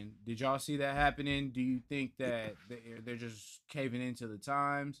saying? Did y'all see that happening? Do you think that they're just caving into the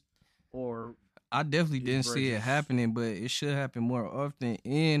times? Or I definitely didn't see it happening, but it should happen more often.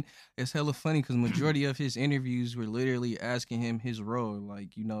 And it's hella funny because majority of his interviews were literally asking him his role.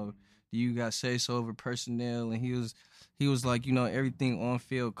 Like, do you got say so over personnel? And he was like, everything on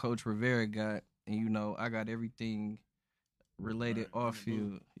field Coach Rivera got, and I got everything related off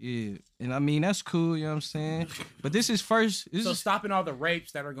field. Yeah. And I mean, that's cool, you know what I'm saying? But this is first. So stopping all the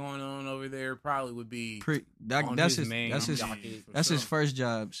rapes that are going on over there probably would be that's his first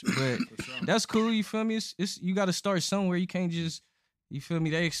job. But that's cool, you feel me? It's you got to start somewhere. You can't just, you feel me?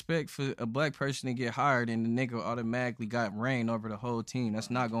 They expect for a black person to get hired and the nigga automatically got reign over the whole team.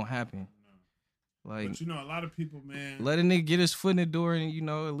 That's not going to happen. Like, but a lot of people, man, let a nigga get his foot in the door and,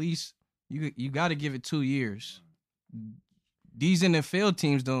 at least you got to give it 2 years. These NFL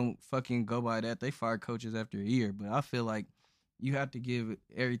teams don't fucking go by that. They fire coaches after a year. But I feel like you have to give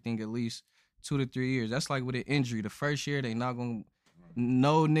everything at least 2 to 3 years. That's like with an injury. The first year, they not going to,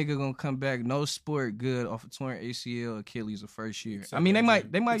 no nigga going to come back, no sport good off a torn ACL, Achilles the first year. Except they might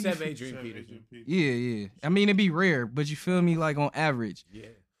except Adrian Peterson. Yeah. I mean, it'd be rare, but you feel me, like on average. Yeah.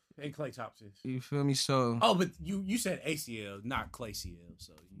 And Clay Thompson. You feel me? So. Oh, but you said ACL, not Clay CL.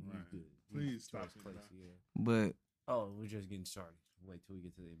 So you good. Please stop Clay CL. But. Oh, we're just getting started. Wait till we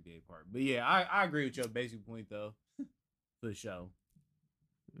get to the NBA part. But yeah, I agree with your basic point though. For the show.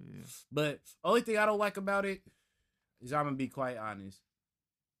 Yeah. But only thing I don't like about it is I'm gonna be quite honest.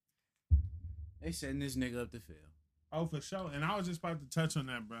 They setting this nigga up to fail. Oh, for sure. And I was just about to touch on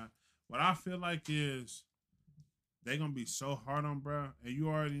that, bro. What I feel like is they gonna be so hard on bro, and you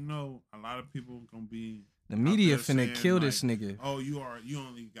already know a lot of people gonna be. The media finna kill this nigga. Oh, you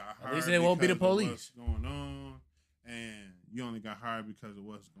only got hired. At least they won't be the police. What's going on? And you only got hired because of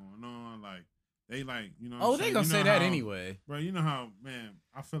what's going on. Like they Oh, they gonna say that anyway, bro. You know how, man.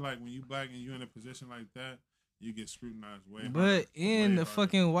 I feel like when you black and you in a position like that, you get scrutinized way. But in the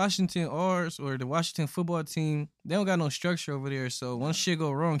fucking Washington R's or the Washington football team, they don't got no structure over there. So once shit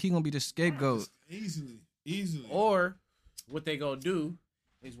go wrong, he gonna be the scapegoat. Easily. Or what they gonna do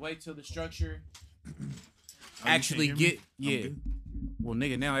is wait till the structure actually get Well,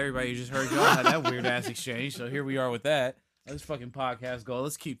 nigga, now everybody just heard y'all had that weird ass exchange, so here we are with that. Let's fucking podcast go.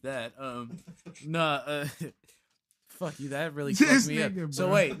 Let's keep that. Fuck you. That really fucked me up.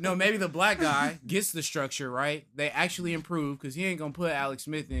 So wait, no, maybe the black guy gets the structure right. They actually improve because he ain't gonna put Alex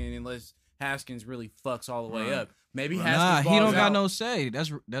Smith in unless Haskins really fucks all the way up. Maybe Haskins he don't got out. No say.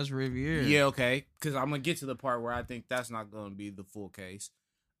 That's Riviera. Yeah, okay. Because I'm gonna get to the part where I think that's not gonna be the full case.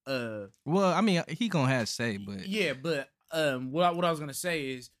 Well, I mean, he gonna have say, but yeah, but what I was gonna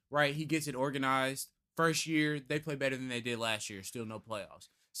say is right. He gets it organized. First year, they play better than they did last year. Still no playoffs.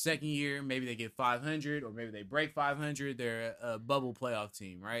 Second year, maybe they get 500 or maybe they break 500. They're a bubble playoff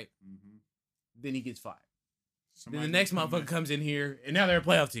team, right? Mm-hmm. Then he gets fired. Then the next motherfucker comes in here, and now they're a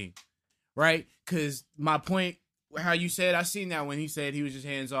playoff team, right? Because my point, how you said, I seen that when he said he was just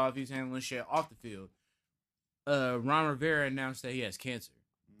hands off. He's handling shit off the field. Ron Rivera announced that he has cancer.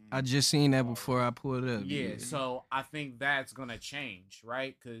 I just seen that before I pulled up. Yeah, so I think that's gonna change,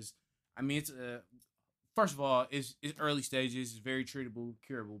 right? Because I mean, it's first of all, it's early stages. It's very treatable,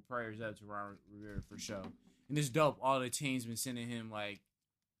 curable. Prayers up to Ron Rivera for sure. And it's dope. All the teams been sending him like,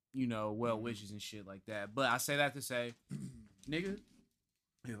 well wishes and shit like that. But I say that to say, nigga,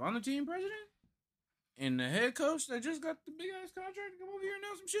 if I'm the team president and the head coach that just got the big ass contract to come over here and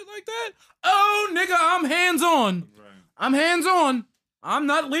know some shit like that, oh nigga, I'm hands on. Right. I'm hands on. I'm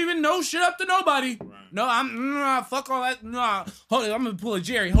not leaving no shit up to nobody. Right. No, I'm fuck all that. Nah, hold it. I'm gonna pull a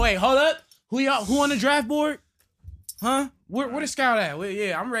Jerry. Wait, hold up. Who on the draft board? Huh? Where the scout at? Well,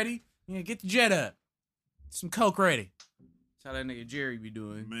 yeah, I'm ready. Yeah, get the jet up. Some coke ready. That's how that nigga Jerry be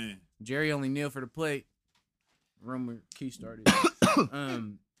doing. Man. Jerry only kneel for the plate. Rumor Key started.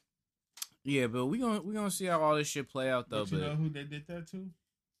 Yeah, but we gonna see how all this shit play out though. But you know who they did that to?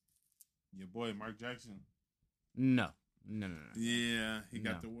 Your boy Mark Jackson. No. Yeah, he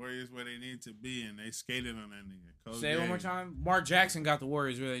got No. the Warriors where they need to be, and they skated on that nigga. Coach Say it one more Gay. time. Mark Jackson got the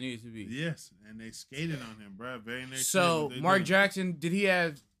Warriors where they needed to be. Yes, and they skated on him, bro. Very next. So year, what Mark they did. Jackson, did he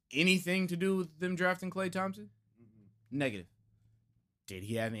have anything to do with them drafting Klay Thompson? Negative. Did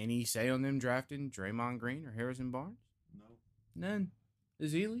he have any say on them drafting Draymond Green or Harrison Barnes? No. None.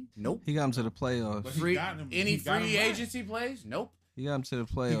 Azili? Nope. He got him to the playoffs. But he Free, got him- any he got free him right. agency plays? Nope. He got him to the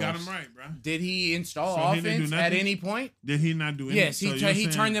playoffs. He got him right, bro. Did he install So he didn't do offense at nothing? any point? Did he not do anything? Yes, So he you're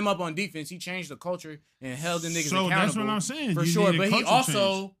turned saying- them up on defense. He changed the culture and held the niggas So accountable. that's what I'm saying. For You sure. need a But he culture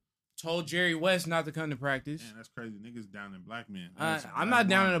also change. told Jerry West not to come to practice. Man, that's crazy. Niggas down in black men. I'm not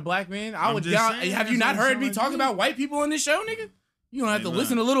down in a black man. I I'm would just down. saying, Have you that's not what heard I'm me saying, talk like, about white people on this show, nigga? You don't have Hey, to look.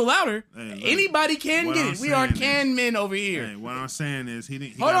 listen a little louder. Hey, look. Anybody can What get I'm it. We are saying is- can men over here. Hey, what I'm saying is he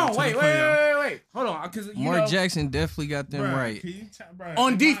didn't. He Hold got on, into wait, the playoffs. wait. Hold on, because Mark Jackson definitely got them Bruh, right. can you bruh,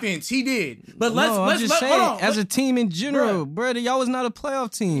 on if defense he did. But No, I'm just saying, hold on. as a team in general, brother, y'all was not a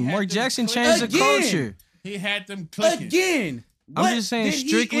playoff team. had Mark to Jackson click- changed the Again. culture. He had them clicking. Again. I'm What just saying did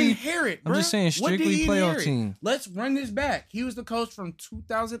strictly- He inherit, I'm just bruh? saying What did strictly he playoff inherit? team. Let's run this back. He was the coach from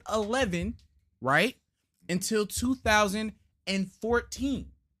 2011, right, until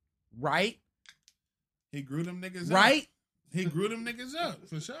 2014, right, He grew them niggas up. right, He grew them niggas up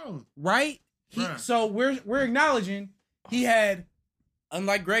for sure. right. Bruh. So we're acknowledging he had,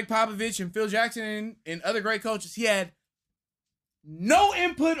 unlike Greg Popovich and Phil Jackson and other great coaches, he had no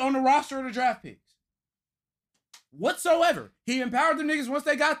input on the roster or the draft picks whatsoever. He empowered them niggas once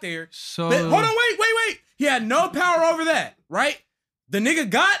they got there. So But hold on, wait. He had no power over that, right? The nigga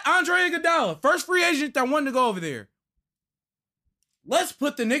got Andre Iguodala, first free agent that wanted to go over there. Let's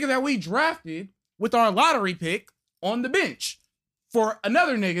put the nigga that we drafted with our lottery pick on the bench for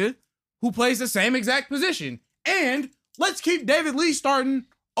another nigga who plays the same exact position. And let's keep David Lee starting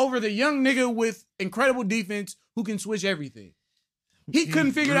over the young nigga with incredible defense who can switch everything. He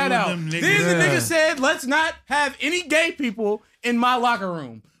couldn't figure that grew out. them Then niggas the up. nigga said, let's not have any gay people in my locker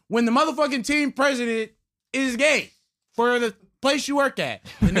room. When the motherfucking team president is gay for the place you work at.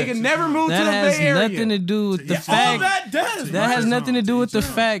 The nigga never moved to that the has Bay Area. nothing to do with the Yeah, All fact that does, that bro. has nothing to do with the Teach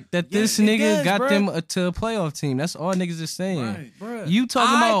him. fact that this it nigga does, got bruh. them to a playoff team. That's all niggas is saying. Right. Bruh. You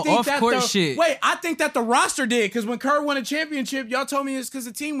talking I about think off that court the- shit? Wait, I think that the roster did because when Kerr won a championship, y'all told me it's because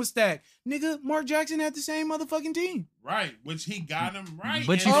the team was stacked. Nigga, Mark Jackson had the same motherfucking team. Right, which he got him right.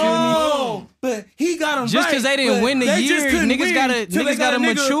 But and you feel me? Oh, but he got him Just right. 'cause they didn't but win the they just year, couldn't niggas win gotta- till they niggas got a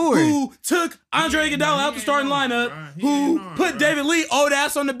gotta nigga mature. Who took Andre Iguodala out the ain't starting knowing, lineup? bruh. He Who ain't knowing, put bruh. David Lee old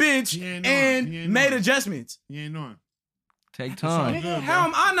ass on the bench He ain't knowing. and He ain't made knowing. adjustments? He ain't knowing. Take all time. good. Nigga, bro. how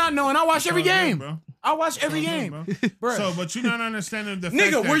am I not knowing? I watch It's every all good, game. bro. I watch every It's all game, good, bro. So, but you're not understanding the fact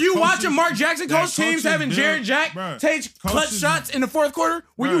Nigga, that were you coaches- watching Mark Jackson that coach teams coaches having build- Jared Jack bruh, take clutch coaches- shots in the fourth quarter?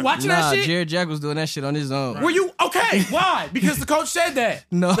 Were you Bruh. watching Nah, that shit? Jared Jack was doing that shit on his own. Were you okay? Why? Because the coach said that.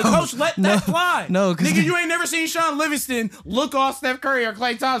 No. The coach let No. that fly. No, 'cause- nigga, you ain't never seen Sean Livingston look off Steph Curry or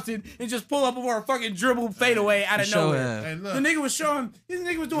Klay Thompson and just pull up over a fucking dribble fadeaway out of Show nowhere. have. Hey, look. The nigga was showing. This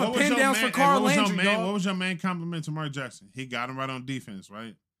nigga was doing What was pin your downs main- for Carl what was your Landry, main- dog. What was your main compliment to Mark Jackson? He got him right on defense,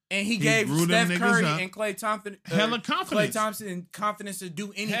 right? And he He gave grew them Steph niggas Curry up. and Klay Thompson Hella confidence. Klay Thompson and confidence to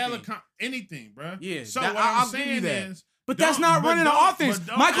do anything. Anything, bro. Yeah, So that- what I'll I'm give you saying that. is, But that's don't- not but running the don't- offense. but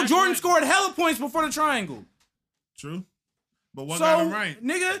don't Michael act Jordan like- scored hella points before the triangle. True. But what So, got him right?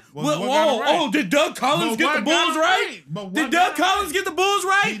 nigga, What got him right? did Doug Collins But get what the got Bulls him right? right? But what Did got Doug him Collins right? get the Bulls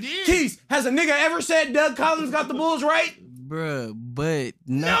right? He did. Keith, has a nigga ever said Doug Collins got the Bulls right? Bruh, but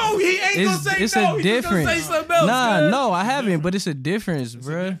No, he ain't gonna say it's no. a He's just gonna difference. say something else. Nah, cuz. no, I haven't, but it's a difference,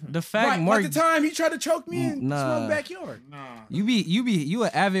 bruh. The fact Right, Mark, at the time, he tried to choke me in Nah. my backyard. Nah. you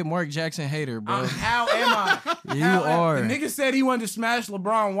an avid Mark Jackson hater, bro. How am I? You How are. The nigga said he wanted to smash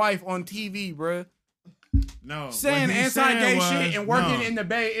LeBron's wife on TV, bruh. No, saying what he anti-gay said shit and working no. in the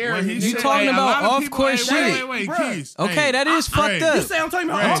Bay Area. What he You said- talking a about lot of off-court people- shit. Wait, Bruh. Keys. Okay, Hey, that is fucked Ray. up. You say I'm talking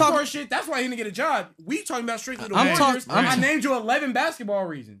about Right. off-court shit. That's why he didn't get a job. We talking about strictly the I'm Warriors. talk- I'm I t- named you 11 basketball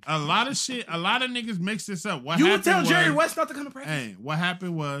reasons. A lot of shit. A lot of niggas mix this up. What You would happened tell Jerry was- West not to come to practice. Hey, what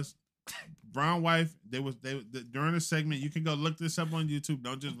happened was Brown wife. During the segment. You can go look this up on YouTube.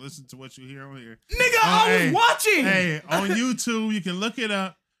 Don't just listen to what you hear on here. Nigga, I was hey, watching. Hey, on YouTube, you can look it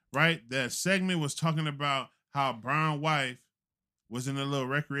up. Right, that segment was talking about how Brown wife was in a little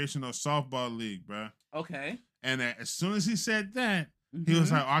recreational softball league, bro. Okay. And as soon as he said that, he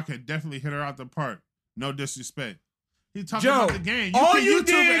was like, oh, I could definitely hit her out the park. No disrespect. He talking Joe, about the game. all can you YouTube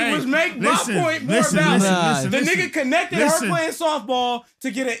did it. was make Listen, my point more listen, valid. listen, The listen. nigga connected Listen. her playing softball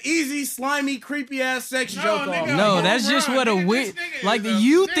to get an easy, slimy, creepy ass sex No, joke nigga, off. No, home that's just run. what a Nigga, weird. this nigga Like is a-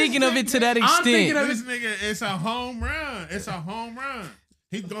 you this thinking of it to that I'm extent. thinking of This nigga, it's a home run. It's a home run.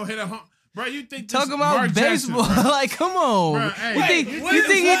 He go hit a home. Bro, you think this Talking about Mark Jackson, baseball, bro. like come on. Bruh, hey. you think Wait, you wait,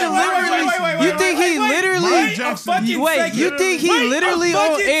 think he wait, deliberately? You think he literally? Mark Jackson. Wait, you think he Wait a literally on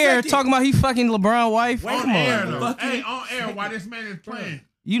fucking air second. talking about he fucking LeBron wife? On Come air, on, though. bro. Hey, on air while this man is playing.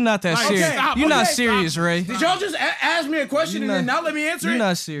 You not that Like, serious. stop, You not okay, serious, stop. Ray. Did y'all just ask me a question You and then not- not let me answer you it? not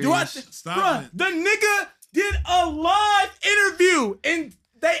Do I serious. Stop Bruh, it. the nigga did a live interview and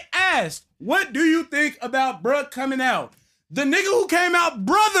they asked, what do you think about bruh coming out? The nigga who came out,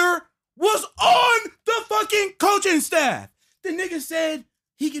 brother, was on the fucking coaching staff. The nigga said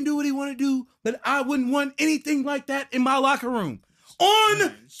he can do what he want to do, but I wouldn't want anything like that in my locker room. On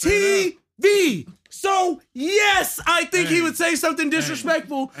Man, straight TV. So, yes, I think he Hey. would say something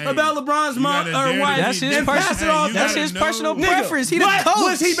disrespectful Hey. about LeBron's You mom gotta or dare to wife. That's his and pass personal. it off. you That's gotta his know- personal Nigga, preference. He the What coach.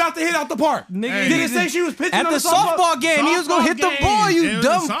 was he about to hit out the park? Nigga, Hey. Did it say she was pitching at on the softball game? He was gonna hit the Softball ball. game. You It was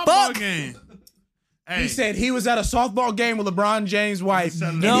dumb a softball fuck. game. Hey, He said he was at a softball game with LeBron James' wife. No,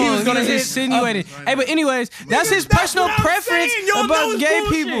 and No, he was he gonna was hit insinuating. Right Hey, but anyways, that's his that's personal what I'm preference saying. Y'all know about it's gay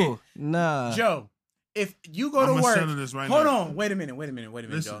bullshit. people. Nah. Joe, if you go I'ma to work, settle this right hold now. on, wait a minute,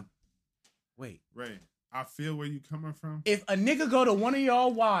 Listen. Joe. Wait, Ray, I feel where you coming from. if a nigga go to one of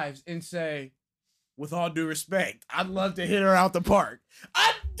y'all wives and say, with all due respect, I'd love to hit her out the park.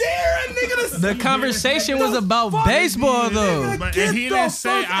 I dare a nigga to The conversation What was the about fuck? baseball, Nigga, though. But get and he the didn't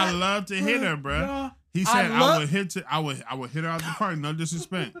say fuck I out. love to hit her, bruh. Bruh, He I said I love- would hit her out the park. No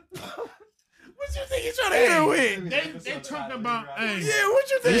disrespect. What you think he's trying to hit her with? They talk about hey. Yeah,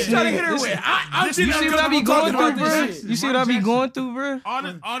 what you think he's trying to hit her with? I'm You You just see what I be uncomfortable going talking through, about bro? this shit. You see what I be going through, bro?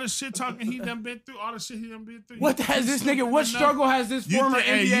 All the shit talking he done been through. All the shit he done been through. What has this nigga? What struggle has this You former think-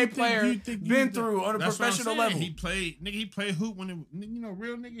 hey, you NBA think- player you think you been the- through on a That's what I'm professional saying. level? He played hoop when it,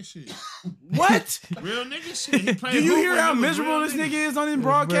 real nigga shit. What? Real nigga shit. He played Do you hoop hear when how it was miserable real this nigga niggas. is on his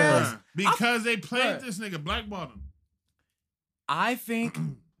broadcast? Bruh, because they played Bruh. this nigga blackballed him. I think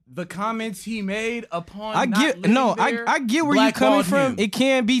the comments he made upon I get I get where you coming blackballed from. him. It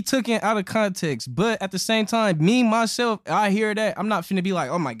can be taken out of context, but at the same time, me myself, I hear that. I'm not finna be like,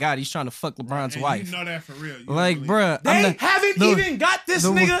 oh my god, he's trying to fuck LeBron's And wife. you know that for real. You Like, don't believe bruh, They I'm not, haven't the- even got this the-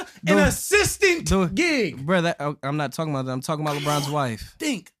 nigga an the- assistant the- gig. bruh, I'm not talking about that. I'm talking about LeBron's wife.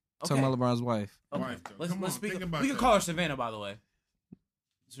 Think. Talking about LeBron's wife. Okay. Wife, though. Let's Come on, speak. think about We can that. call her Savannah, by the way.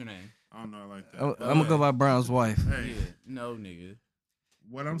 What's her name? I don't know like that. I'm gonna go by Brown's wife. Hey, Yeah. No, nigga.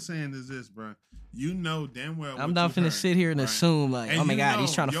 what I'm saying is this, bro. You know damn well. I'm what not you finna heard, sit here and right? assume like, And oh my you god, know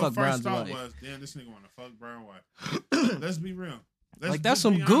he's trying to your fuck first Brown's thought wife. was, damn, this nigga want to fuck Brown wife. Let's be real. Like that's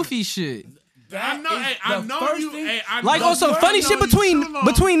some goofy shit. I know. Hey, I know you. Hey, I Like know on some you- funny I know shit you between too long.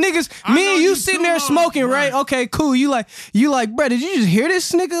 niggas. I Me know and you you sitting too there long, smoking, right? right. Okay, cool. You like, bro, did you just hear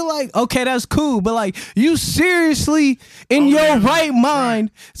this nigga? Like, okay, that's cool. But like, you seriously in Oh, your yeah, right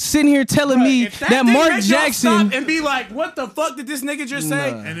mind sitting here telling me If that thing Mark make y'all Jackson. stop and be like, what the fuck did this nigga just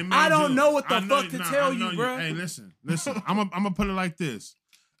say? Nah. And it I made don't you- know what the I know- fuck to nah, tell I know you, bro. Hey, listen. I'm gonna put it like this.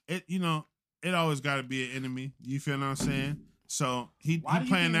 It it always got to be an enemy. You feel what I'm saying? So Why do he you playing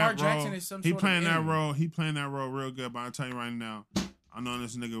think that Mark role. Jackson is some He sort of playing that enemy? role. He playing that role real good. But I'll tell you right now, I know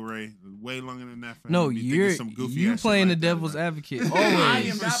this nigga Ray way longer than that. For him No, to be thinking you're some goofy you ass shit playing like the that, devil's bro. advocate I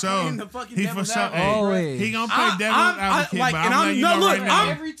always. am For not sure. playing the fucking He devil's for sure. advocate. Hey, Always. he gonna play devil's advocate, like, but and I'm letting you no, know look, right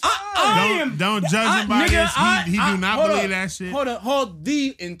now. I am. Don't judge him by nigga, this. He do not hold believe up, that shit. Hold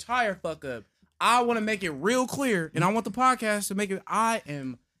the entire fuck up. I want to make it real clear, and I want the podcast to make it. I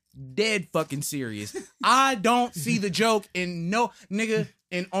am dead fucking serious. I don't see the joke, and no nigga,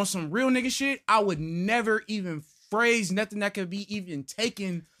 and on some real nigga shit, I would never even phrase nothing that could be even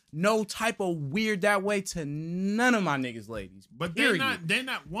taken no type of weird that way to none of my niggas, ladies. But period. they're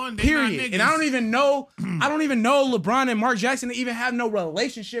not one. They Period. not niggas. And I don't even know LeBron and Mark Jackson to even have no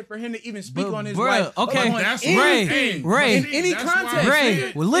relationship for him to even speak But, on his bruh, wife. okay, on that's anything. Ray, in any that's why- context. Ray,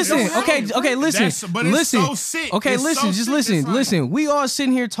 nigga. well, listen. It don't Okay, matter. okay, listen. But it's listen. so sick. Okay, It's listen. so Just sick. listen. It's like- Listen. We all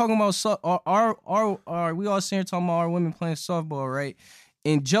sitting here talking about we all sitting here talking about our women playing softball, right?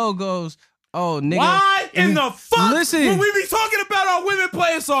 And Joe goes, "Oh, nigga, Why in the fuck Listen. would we be talking about our women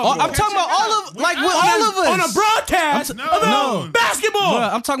playing softball? I'm talking about all of We like with out all of us on a broadcast No. about No. basketball.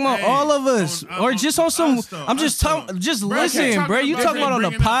 Bruh, I'm talking about Hey, all of us, or just on some. us though, I'm just us talking. though. Just Bruh, listen, they bro. You talking talking about about- on a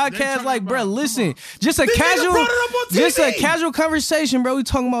they bringing up- they podcast, talking like, bro. about- Listen, come just a This nigga casual, brought it up on just a TV. casual conversation, bro. We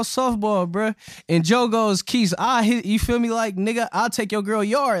talking about softball, bro. And Joe goes, Keith, I hit. You feel me? Like, nigga, I'll take your girl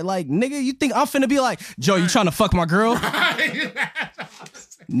yard. Like, nigga, you think I'm finna be like, Joe? You trying to fuck my girl?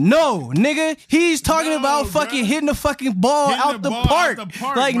 No, nigga. He's talking No, about fucking bruh. hitting the fucking ball Hitting out the the ball out park. the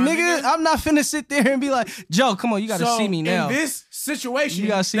park, Like, my nigga, nigga. I'm not finna sit there and be like, Joe, come on, you gotta So, see me now. in this situation You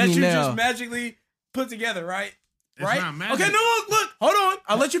gotta see that me you now. just magically put together, right? It's Right? not magic. Okay, no, look, hold on.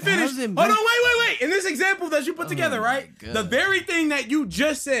 I'll let you finish. How's it Hold on, mag- wait. In this example that you put together, my right? God. The very thing that you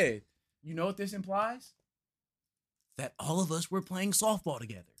just said, you know what this implies? That all of us were playing softball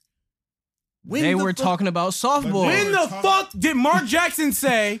together. When They the were fuck- talking about softball. When were the talking- fuck did Mark Jackson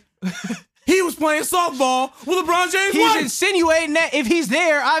say he was playing softball with LeBron James' He's wife? insinuating that if he's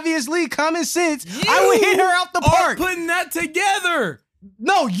there, obviously, common sense, I would hit her out the are park. putting that together.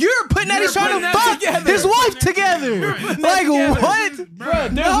 No, you're putting that. You're He's trying putting to that fuck together. his wife together. Like, together. what? Bruh,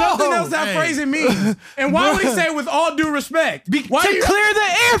 There's No. nothing else that Hey. phrasing means. And why would he Bruh. say with all due respect? Why To do you- clear the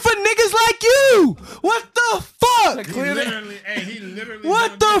air for niggas like you. What the fuck? He Clear the- literally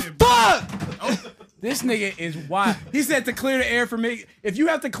What done the did it, bro. fuck? This nigga is wild. He said to clear the air for me. If you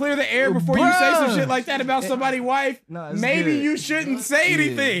have to clear the air before you say some Bruh. shit like that about somebody's wife, Nah, it's maybe good. you shouldn't say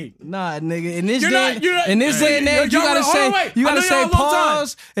anything. Nah, nigga. In this You're day, not- you're not- in this day and age, you Y'all- gotta hold say, on, wait. you I gotta know say y'all a long time.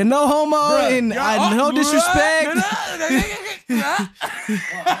 pause and no homo Bruh, and y'all- no disrespect.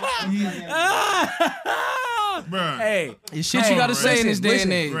 Bruh. Hey, It's shit you gotta say in this day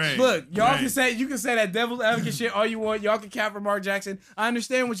and age. Right. look, y'all Right. can say you can say that devil's advocate shit all you want. Y'all can cap for Mark Jackson. I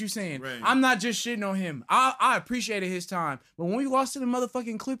understand what you're saying. Right. I'm not just shitting on him. I appreciated his time, but when we lost to the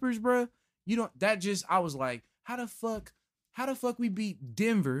motherfucking Clippers, bro, you don't. That just I was like, how the fuck we beat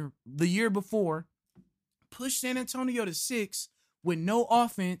Denver the year before, push San Antonio to 6 with no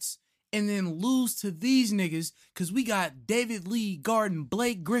offense, and then lose to these niggas because we got David Lee guarding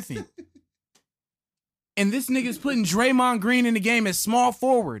Blake Griffin. And this nigga's putting Draymond Green in the game as small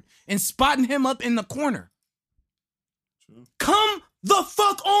forward and spotting him up in the corner. True. Come the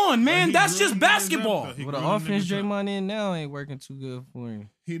fuck on, man. He That's grew just them niggas up, basketball. though. He Well, the grew them offense niggas up. Draymond in now ain't working too good for him.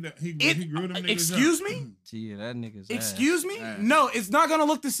 He grew them niggas Excuse up. me? Yeah, that nigga's Excuse me? Ass. No, it's not gonna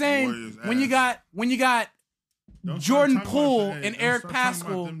look the same Warriors when you ass. got Don't start Jordan talking about Poole that. Hey, and don't Eric start talking about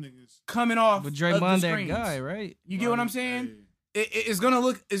Pascal them niggas. coming off. But of Draymond the that screens. guy, right? You get what I'm saying? It's gonna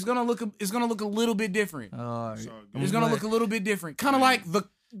look a little bit different. All It's right. all good. It's gonna look a little bit different. Kind of like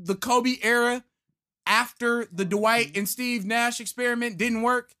the Kobe era after the Dwight and Steve Nash experiment didn't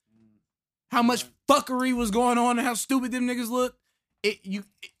work. How much fuckery was going on and how stupid them niggas look.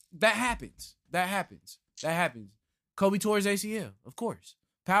 That happens. That happens. Kobe tore his ACL, of course.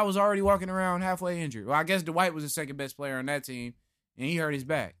 Powell was already walking around halfway injured. Well, I guess Dwight was the second best player on that team, and he hurt his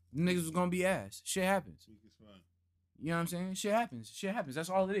back. Them niggas was gonna be ass. Shit happens. You know what I'm saying? Shit happens. That's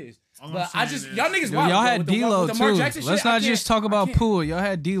all it is. All I'm But I saying just is- y'all niggas Dude, wild. y'all bro. had With the D'Lo with the Mark too. Jackson Let's shit, I not just can't- talk I about can't. Poole. Y'all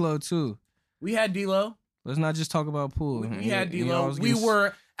had D'Lo too. We had D'Lo. Let's not just talk about Poole. We had And y'all D'Lo. was We getting-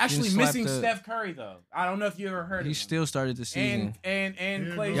 were actually getting missing slapped up. Steph Curry though. I don't know if you ever heard He of him. still started the season. and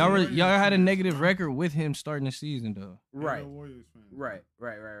Yeah, Clay. no, Y'all had a negative record with him starting the season though. Right. Ain't no Warriors fan. Right.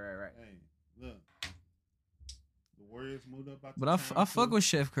 Hey, look. The Warriors moved up out the But town. I fuck too. with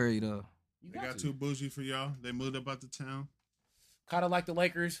Chef Curry though. You They got to. too bougie for y'all. They moved up out the town. Kind of like the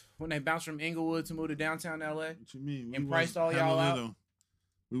Lakers when they bounced from Inglewood to move to downtown LA. What you mean? And was priced all hella y'all out? little.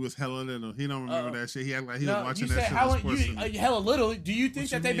 We was hella little. He don't remember Uh-oh. that shit. He act like he No, was watching you that said shit how on Sports you Center. hella little. Do you think What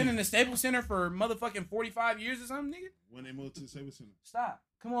that you they've been mean? in the Staples Center for motherfucking 45 years or something, nigga? When they moved to the Staples Center. Stop.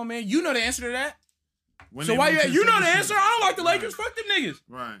 Come on, man. You know the answer to that. When So they why moved to you know the Staples answer? Center. I don't like the Right. Lakers. Fuck them niggas.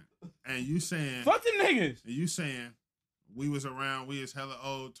 Right. And you saying, Fuck them niggas. and you saying, we was around, we is hella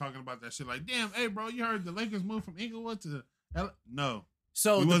old talking about that shit. Like, damn, hey, bro, you heard the Lakers moved from Inglewood to L-? No.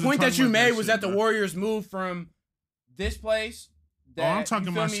 So We the wasn't point that talking you about that made was shit, that the bro. Warriors moved from this place that I'm talking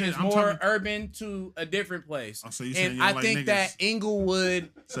you feel about me, shit. is I'm more talking- urban to a different place. Oh, so you saying And you I don't like think niggas. that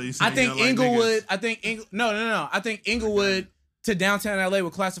Inglewood So you I saying think you don't like Inglewood. niggas. I think no. I think Inglewood to downtown LA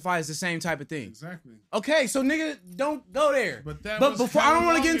would classify as the same type of thing. Exactly. Okay, so nigga, don't go there. But that But was before, I hella don't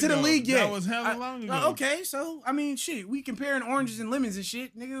want to long get into the ago. league yet. That was hella long ago. Okay, so I mean, shit, we comparing oranges and lemons and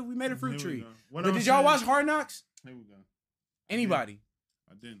shit, nigga. We made a fruit Here we tree. go. What But I'm did y'all saying- watch Hard Knocks? Here we go. Anybody?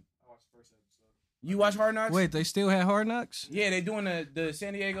 I didn't. I watched the first episode. You watch Hard Knocks? Wait, they still had Hard Knocks? Yeah, they doing the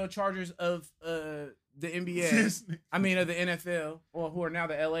San Diego Chargers of the NBA. This nigga. I mean, of the NFL, or who are now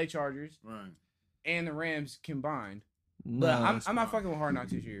the LA Chargers Right. and the Rams combined. No, But I'm not fucking with Hard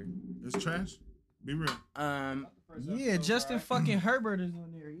Knocks this year. It's trash. Be real. Um, yeah, Justin fucking Herbert is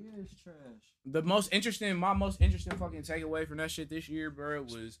on there. Yeah, it's trash. my most interesting fucking takeaway from that shit this year, bro,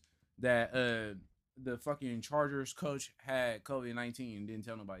 was that the fucking Chargers coach had COVID-19 and didn't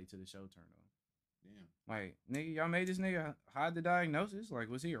tell nobody till the show turned on. Damn. Like, nigga, y'all made this nigga hide the diagnosis. Like,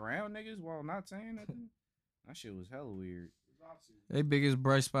 was he around niggas while not saying nothing? That shit was hella weird. They biggest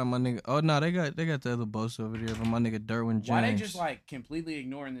bright spot, my nigga. Oh no, they got the other boss over there, but my nigga Derwin James. Why they just like completely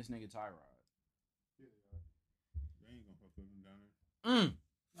ignoring this nigga Tyrod? They ain't gonna fuck with him down there.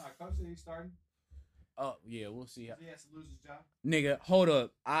 Nah, coach said he's starting. Oh yeah, we'll see. He has to lose his job. Nigga, hold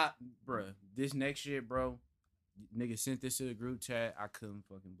up. Bruh, this next shit, bro. Nigga sent this to the group chat. I couldn't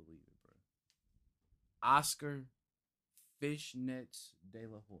fucking believe it, bro. Oscar Fishnets De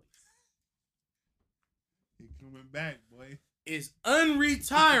La Hoya He coming back, boy. is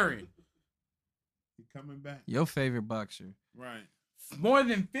unretiring He coming back. Your favorite boxer. Right. more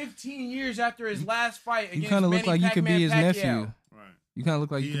than 15 years after his last fight You against kind of look Manny like you could be Pacman his Pacquiao. nephew. Right. You kind of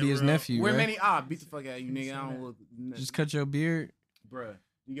look like you He could a be his real- nephew, Where right? Manny beat the fuck out of you, nigga. I don't look. Just cut your beard. Bruh,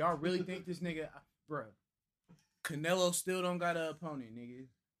 do y'all really think this nigga, bruh, Canelo still don't got an opponent, nigga?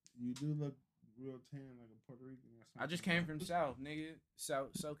 You do look real tan like a Puerto Rican or something. I just came from South, nigga.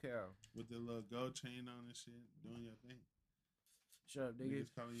 SoCal. with the little gold chain on and shit, doing your thing. Shut up, nigga. Niggas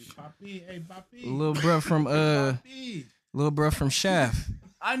calling you Papi. Hey, Papi. Little bruh from Papi. little bruh from Shaft.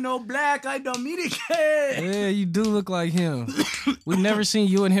 I know black, I Dominican. Yeah, you do look like him. We never seen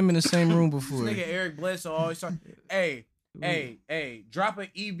you and him in the same room This before. nigga Eric Bledsoe always talk. Hey, drop an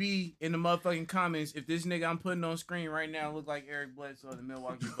EB in the motherfucking comments if this nigga I'm putting on screen right now look like Eric Bledsoe of the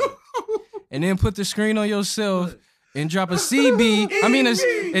Milwaukee Bucks. And then put the screen on yourself and drop a CB.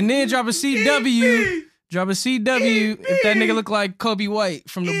 And then drop a CW. Drop a CW if that nigga look like Kobe White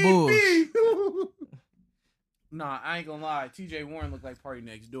from the Bulls. Nah, I ain't gonna lie. TJ Warren look like Party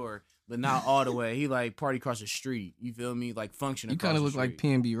Next Door, but not all the way. He like Party across the street. You feel me? Like function. You kind of look like P.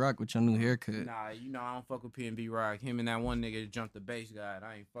 PNB Rock with your new haircut. Nah, you know I don't fuck with PNB Rock. Him and that one nigga that jumped the bass guy.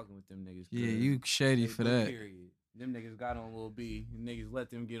 I ain't fucking with them niggas. Yeah, cuz. you shady They for blue that. Period. Them niggas got on Lil B. Niggas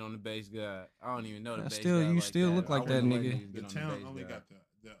let them get on the bass guy. I don't even know the I bass still- guy you like still that. look like I that wouldn't let nigga. niggas The get on town bass only guy. got the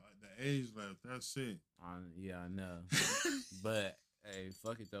age left. That's it. Yeah, I know. But hey,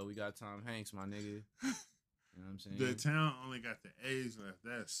 fuck it though. We got Tom Hanks, my nigga. You know what I'm saying? The town only got the age left.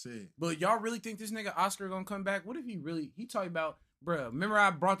 That's it. But y'all really think this nigga Oscar gonna come back? What if he talking about, bruh, remember I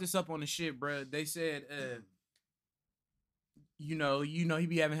brought this up on the shit, bruh. They said, you know, he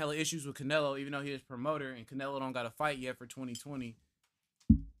be having hella issues with Canelo, even though he is promoter, and Canelo don't got a fight yet for 2020.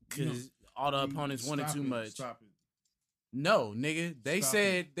 Cause all the opponents wanted Stop too it. much. Stop it. No, nigga. They Stop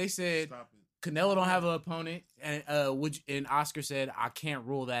said Stop it. Canelo don't have an opponent, and and Oscar said, I can't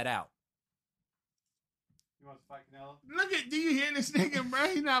rule that out. He wants to fight Canelo. Look at, do you hear this nigga, bro?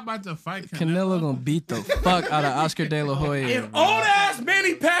 He not about to fight Canelo gonna beat the fuck out of Oscar De La Hoya. If bro. old ass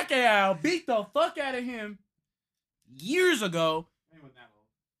Manny Pacquiao beat the fuck out of him years ago, He wasn't that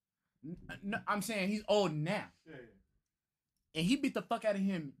old. no, I'm saying he's old now, Yeah. and he beat the fuck out of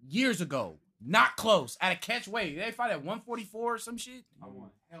him years ago. Not close. At a catch weight, they fight at 144 or some shit. I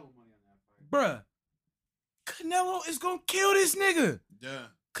want hell of money on that fight. Bruh, Canelo is gonna kill this nigga. Yeah.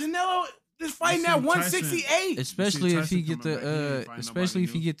 Canelo is fighting You at see 168. Especially if Tyson he get coming back, he ain't the fighting especially if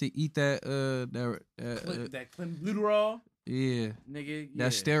nobody he get to eat that That Clinton Glutarol, yeah, nigga. Yeah.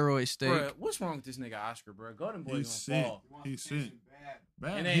 that steroid steak. Bruh, what's wrong with this nigga Oscar, bro? Golden Boy He's gonna sick. fall. He wants He's attention sick. bad.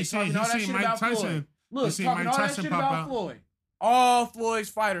 Bad. And He they seen, talking all that he shit seen Mike about Tyson. Floyd. Look, seen talking Mike all that Tyson shit pop about out. Floyd. All Floyd's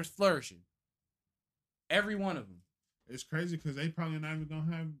fighters flourishing. Every one of them. It's crazy because they probably not even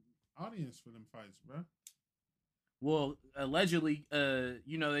gonna have audience for them fights, bro. Well, allegedly,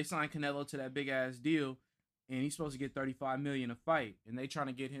 they signed Canelo to that big ass deal, and he's supposed to get $35 million a fight, and they trying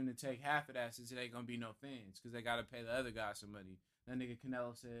to get him to take half of that since it ain't gonna be no fans because they gotta pay the other guy some money. That nigga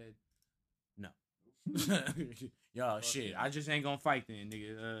Canelo said, "No, y'all shit. I just ain't gonna fight then,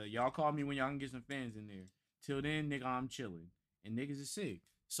 nigga. Y'all call me when y'all can get some fans in there. Till then, nigga, I'm chilling." And niggas is sick.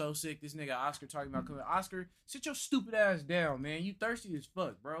 So sick. This nigga Oscar talking about coming. Oscar, sit your stupid ass down, man. You thirsty as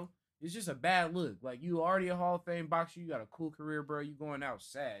fuck, bro. It's just a bad look. Like, you already a Hall of Fame boxer. You got a cool career, bro. You going out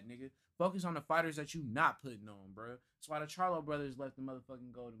sad, nigga. Focus on the fighters that you not putting on, bro. That's why the Charlo brothers left the motherfucking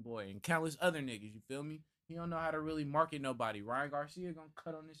Golden Boy and countless other niggas. You feel me? He don't know how to really market nobody. Ryan Garcia gonna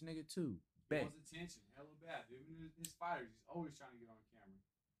cut on this nigga too. He Bet. wants attention. Hella bad. Even his fighters, he's always trying to get on camera.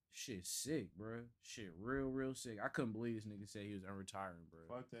 Shit sick, bro. Shit real sick. I couldn't believe this nigga said he was unretiring, bro.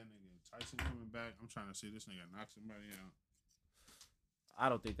 Fuck that nigga. Tyson coming back. I'm trying to see this nigga knock somebody out. I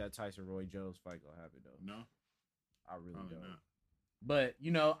don't think that Tyson Roy Jones fight gonna happen though. No, I really probably don't. not. But you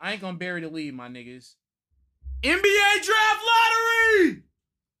know, I ain't gonna bury the lead, my niggas. NBA draft lottery.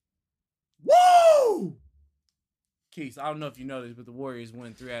 Woo! Keith, I don't know if you know this, but the Warriors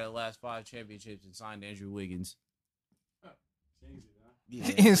won 3 out of the last 5 championships and signed Andrew Wiggins. Changed it, huh?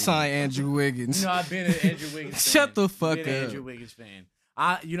 Yeah, Inside Andrew Wiggins. You know, I've been an Andrew Wiggins fan. Shut the fuck Been an up. Andrew Wiggins fan.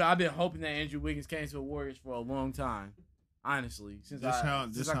 I've been hoping that Andrew Wiggins came to the Warriors for a long time. Honestly, since This I how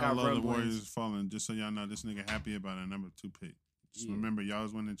got low the rumblings. Warriors is falling. Just so y'all know, this nigga happy about a number 2 pick. Just Yeah. remember, y'all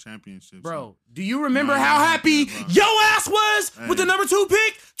was winning championships. Bro, do you remember No, how yeah, happy bro. yo ass was with the Hey. number 2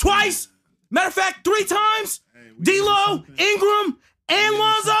 pick twice? Matter of fact, 3 times. Hey, we D'Lo, did something. Ingram, and We did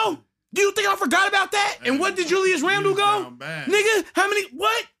Lonzo. something. Do you think I forgot about that? Hey, And what did Julius we Randle was go? down bad. Nigga, how many?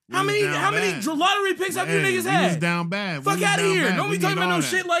 What? We How was many? down How many bad. lottery picks have you Hey, niggas we was had? down bad. We Fuck was out of down here! bad. Don't We be talking need about all no that.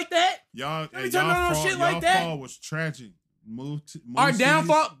 shit like that. Y'all, Don't be talking about no shit like y'all that. fall was tragic. Move Our cities.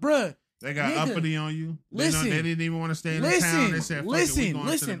 downfall, bruh. They got Nigga. uppity on you. Listen. They didn't even want to stay in the town. They Listen, said, "Fuck it, we listen, going to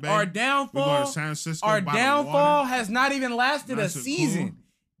the listen. Bay. Our We going downfall, to San Francisco. our by the downfall water." has not even lasted a That's cool. season.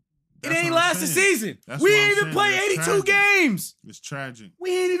 That's It ain't what I'm lasted a saying. season. That's We what I'm ain't even saying. play That's 82 tragic. games. It's tragic. We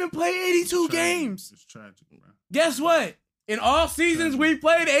ain't even play 82 Tragic. games. It's tragic, bro. Guess what? In all seasons we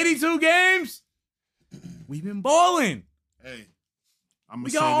played 82 games. We've been balling. Hey, I'm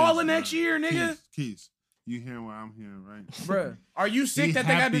We got all the next year, nigga. Keith, you hearing what I'm hearing, right? Bruh, are you sick He that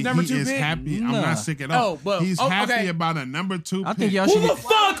they got happy. the number 2 He is pick? happy. I'm Nah. not sick at all. Oh, but he's happy okay. about a number 2 I pick. think y'all Who should the get,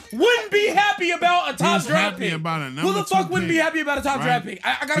 fuck wouldn't be happy about a top He's draft happy pick? about a Who number the fuck 2 wouldn't be pick. happy about a top Right. draft pick?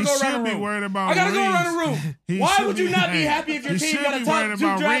 I gotta He go around should the be room. worried about I gotta go rings. around the room. He Why should would you not be hey, happy if your he team should got a be top worried 2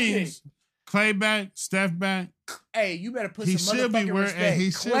 about draft rings. pick? Clay back, Steph back. Hey, you better put He some should be motherfucking worried- respect.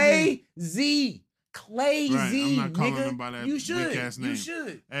 he should Clay Z. Clay Right, Z, I'm not calling nigga. him by that You should. weak-ass You name.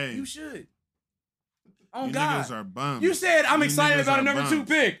 should. Hey. You should. Oh You God. niggas are bums. You said I'm You excited niggas about a are number 2 bums.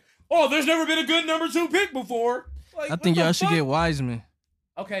 pick. Oh, there's never been a good number 2 pick before. Like, I what think the y'all should fuck? get Wiseman.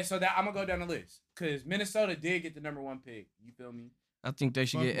 Okay, so that I'm gonna go down the list because Minnesota did get the number 1 pick. You feel me? I think they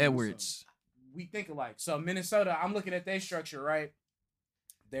should Fuck get Minnesota. Edwards. We think alike. So Minnesota, I'm looking at their structure, right?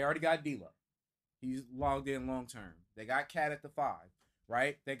 They already got D'Lo. He's logged in long term. They got Cat at the 5,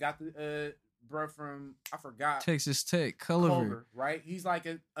 right? They got the bro from I forgot Texas Tech, Culver. Culver, right? He's like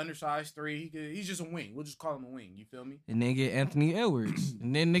an undersized 3. He's just a wing. We'll just call him a wing. You feel me? And then get Anthony Edwards.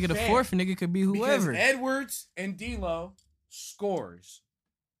 And then nigga, the Fam. 4th nigga could be whoever. Because Edwards and D'Lo scores,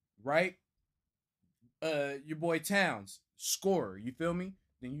 right? Your boy Towns scorer. You feel me?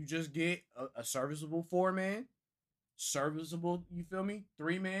 Then you just get a serviceable 4-man, serviceable. You feel me?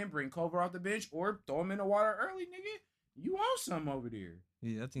 3-man. Bring Culver off the bench or throw him in the water early, nigga. You want something over there?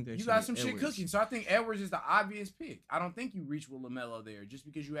 Yeah, I think they You should got get some shit Edwards. cooking. So I think Edwards is the obvious pick. I don't think you reach with LaMelo there just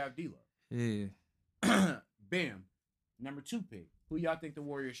because you have D'Lo. Yeah. Bam. Number 2 pick. Who y'all think the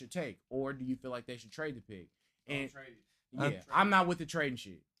Warriors should take? Or do you feel like they should trade the pick? And Trade it. yeah, I'm not with the trading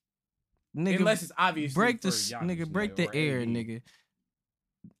shit. Nigga, Unless it's obvious. break this, nigga, break the air, nigga.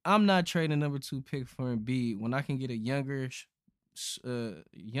 I'm not trading number 2 pick for Embiid when I can get a younger,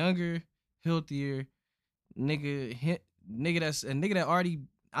 healthier nigga. Nigga that's a nigga that already.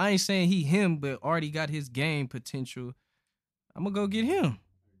 I ain't saying he him, but already got his game potential. I'm gonna go get him.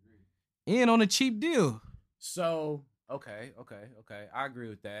 And on a cheap deal. So, okay. I agree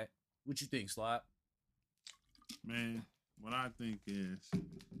with that. What you think, Slot? Man, what I think is,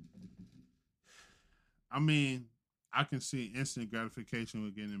 I mean, I can see instant gratification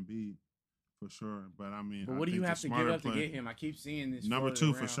with getting Embiid for sure, but I mean, But I what do you think have the to give smarter up to play- get him? I keep seeing this. Number floating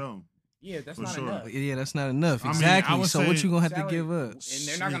 2 for around. sure. Yeah, that's For not sure. enough. Yeah, that's not enough. I mean, Exactly. I would So what say- you gonna have to Salary. give up? And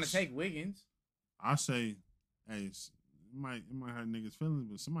they're not gonna Six. take Wiggins. I say, hey, it might hurt niggas' feelings,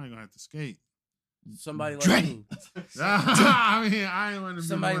 but somebody gonna have to skate. Somebody like Dre. who? I mean, I ain't want to be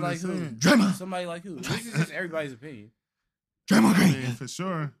Somebody the one like to who? say it. Draymond. Somebody like who? This is just everybody's opinion. Draymond I Green. mean, for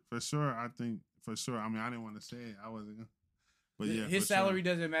sure. I think for sure. I mean, I didn't want to say it. I wasn't gonna. But yeah, His for sure. salary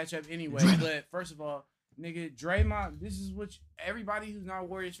doesn't match up anyway. But first of all, nigga, Draymond, this is what everybody who's not a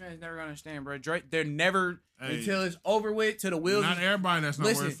Warriors fan is never gonna understand, bro. They're never Hey, until it's over with to the wheels. not everybody that's not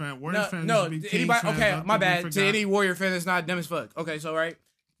Listen, Warriors fan. Warriors fans no, used to be anybody. Kings fans. Okay, I my think we bad. To forgot. any Warrior fan that's not dumb as fuck. Okay, so right,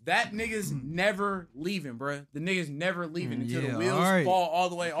 that nigga's never leaving, bro. The nigga's never leaving until Yeah, the wheels alright. fall all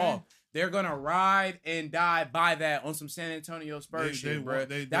the way off. they're gonna ride and die by that on some San Antonio Spurs shit, bro.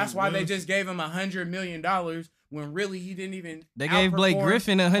 That's why they just gave him $100 million when really he didn't even. They gave Blake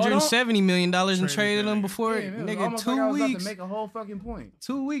Griffin $170 million and traded him before nigga 2 weeks. To make a whole fucking point.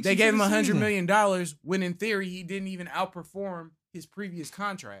 2 weeks. They gave him $100 million when in theory he didn't even outperform his previous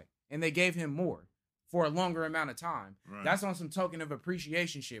contract, and they gave him more for a longer amount of time. Right. That's on some token of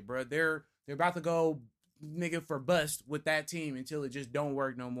appreciation shit, bro. They're about to go nigga for bust with that team until it just don't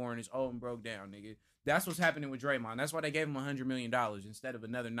work no more and it's old and broke down, nigga. That's what's happening with Draymond. That's why they gave him $100 million instead of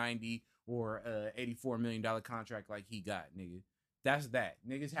another $90 or $84 million contract like he got, nigga. That's that.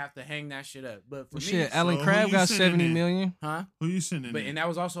 Niggas have to hang that shit up. But for me, shit, Alan Crabb got $70 million. Huh? Who you sending? And that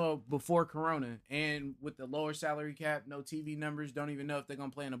was also before Corona. And with the lower salary cap, no TV numbers, don't even know if they're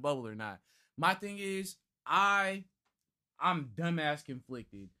gonna play in a bubble or not. My thing is, I'm dumbass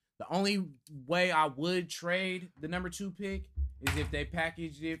conflicted. The only way I would trade the number 2 pick is if they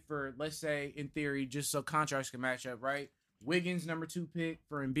packaged it for, let's say, in theory, just so contracts can match up, right? Wiggins number 2 pick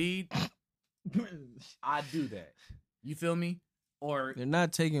for Embiid. I'd do that. You feel me? Or they're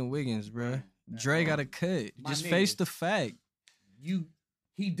not taking Wiggins, bro. Dre got a cut. Just face the fact.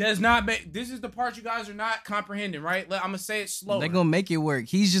 He does not make. This is the part you guys are not comprehending, right? I'm gonna say it slower. They're gonna make it work.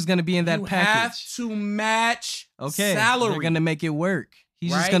 He's just gonna be in that package. You have to match salary. They're gonna make it work.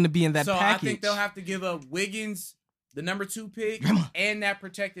 He's just gonna be in that package. So I think they'll have to give up Wiggins, the number 2 pick, and that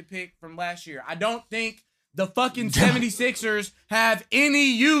protected pick from last year. I don't think the fucking 76ers have any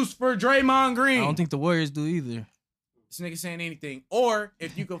use for Draymond Green. I don't think the Warriors do either. This nigga saying anything. Or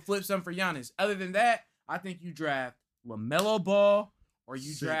if you could flip something for Giannis. Other than that, I think you draft LaMelo Ball or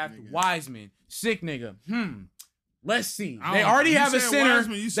you draft Wiseman. Sick nigga. Let's see. They already have a center.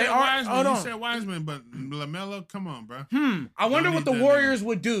 Wiseman. You said Wiseman. You said Wiseman, but LaMelo, come on, bro. I wonder what the Warriors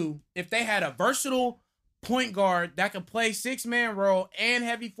would do if they had a versatile point guard that could play 6-man role and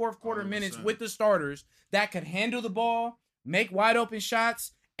heavy fourth quarter minutes with the starters that could handle the ball, make wide open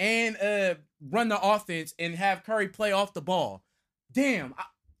shots, and run the offense and have Curry play off the ball. Damn.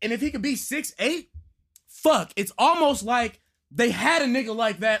 And if he could be 6'8", fuck. It's almost like they had a nigga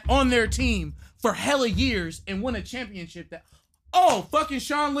like that on their team for hella years and won a championship fucking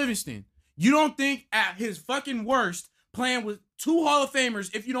Sean Livingston. You don't think at his fucking worst, playing with 2 Hall of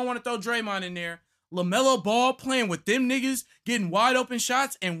Famers, if you don't want to throw Draymond in there, LaMelo Ball playing with them niggas, getting wide open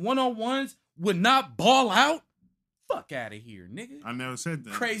shots and one-on-ones would not ball out? Fuck out of here, nigga. I never said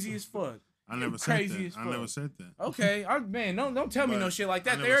that. Crazy as fuck. I never said that. I never said that. Okay, man, don't tell me no shit like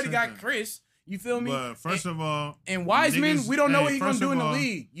that. They already got Chris. You feel me? But first of all, and Wiseman, we don't know what he's gonna do in the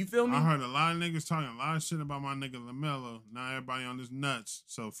league. You feel me? I heard a lot of niggas talking a lot of shit about my nigga LaMelo. Now everybody on this nuts.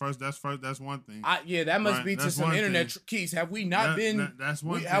 So that's one thing. That must be to some internet keys. Have we not been? That's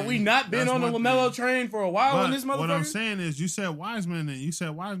one. Have we not been on the LaMelo train for a while on this motherfucker? What I'm saying is, you said Wiseman, and you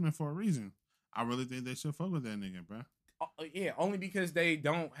said Wiseman for a reason. I really think they should fuck with that nigga, bro. Yeah, only because they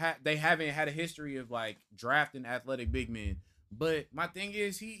haven't had a history of like drafting athletic big men. But my thing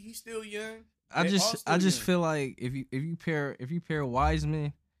is, he's still young. I just feel like if you pair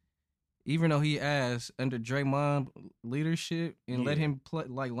Wiseman, even though he asked under Draymond leadership and let him play,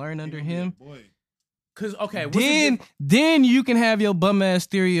 like learn under him, cause then you can have your bum ass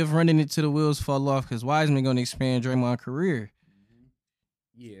theory of running it till the wheels fall off. Cause Wiseman gonna expand Draymond's career.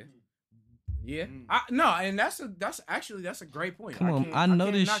 Yeah. Yeah, and that's a great point. Come on, I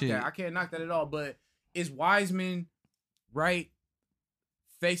know this shit. I can't knock that at all. But is Wiseman right?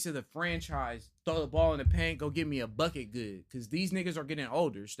 Face of the franchise, throw the ball in the paint, go get me a bucket good. Because these niggas are getting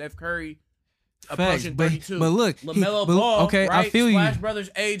older. Steph Curry approaching 32. But look, LaMelo Ball, okay, right? I feel Splash you.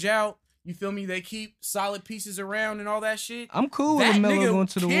 Brothers age out. You feel me? They keep solid pieces around and all that shit. I'm cool with LaMelo going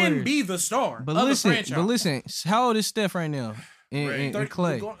to the Warriors. Can be the star but of listen, the franchise. But listen, how old is Steph right now? And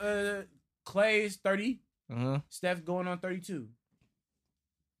Clay? Clay is 30. Uh-huh. Steph going on 32.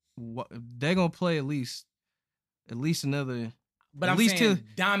 They're gonna play at least another. But I'm saying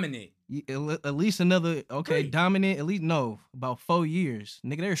dominant. At least another. Okay, 3. dominant. At least about 4 years,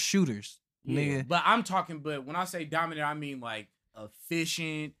 nigga. They're shooters, nigga. But I'm talking. But when I say dominant, I mean like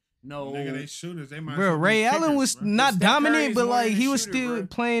efficient. No, nigga, they shooters. They might. Bro, Ray Allen was not dominant, but like he was still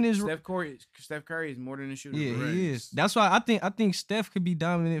playing his. Steph Curry is more than a shooter. Yeah, he is. That's why I think Steph could be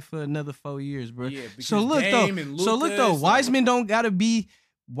dominant for another 4 years, bro. Yeah, so look though, Wiseman don't gotta be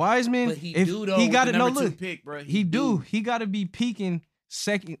Wiseman. But he got to know. Look, pick, bro. He got to be peaking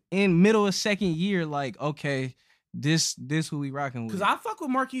middle of second year. Like, okay, this who we rocking with. Because I fuck with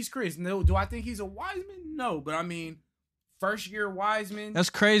Marquise Chris. No, do I think he's a Wiseman? No, but I mean. First year Wiseman. That's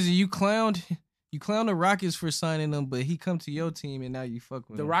crazy. You clowned the Rockets for signing him, but he come to your team and now you fuck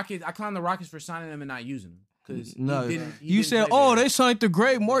with the him. Rockets. I clowned the Rockets for signing him and not using him. Because No, you said, "Oh, they signed the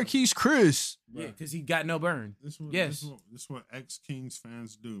great Marquise Chris." Yeah, because he got no burn. This is what ex-Kings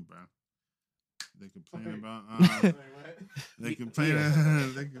fans do, bro. They complain about. They complain.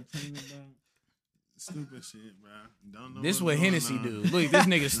 They complain about stupid shit, bro. Don't know. This what's what going Hennessy on. do. Look, this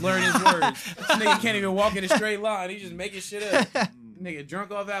nigga slurring his words. This nigga can't even walk in a straight line. He just making shit up. Nigga drunk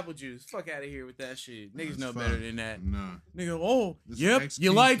off apple juice. Fuck out of here with that shit. Niggas That's know fuck. better than that. Nah. Nigga, oh, This yep, ex-Kings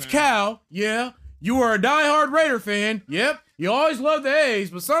you liked fan. Cal. Yeah. You were a diehard Raider fan. Yep. You always loved the A's,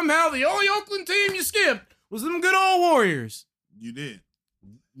 but somehow the only Oakland team you skipped was them good old Warriors. You did.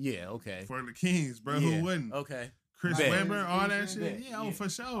 Yeah, okay. For the Kings, bro. Yeah, Who wouldn't? Okay. Chris Bet. Webber, all that shit. Bet. Yeah, Yeah. for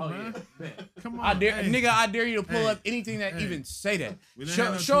sure, Oh, bro. yeah. Bet. Come on. I dare, hey. nigga, I dare you to pull Hey. up anything that Hey. even say that. We didn't Show,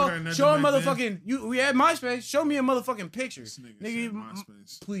 have no show, Twitter or nothing show a back then. motherfucking. We had MySpace. Show me a motherfucking picture, This nigga nigga. said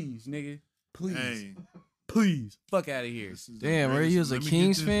MySpace. Please, nigga. Please, Hey, please, fuck out of here. this is the Damn, bro, greatest- you was a let me get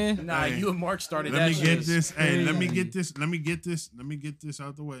Kings this- fan? Nah, Hey. you and Mark started Let that me shit. get this. Hey, let me crazy. get this. Let me get this. Let me get this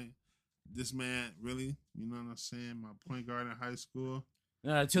out the way. This man, really, you know what I'm saying? My point guard in high school.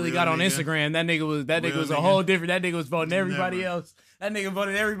 Until he Real got on nigga. Instagram, that nigga was a Real whole nigga. different. That nigga was voting everybody Never. else. That nigga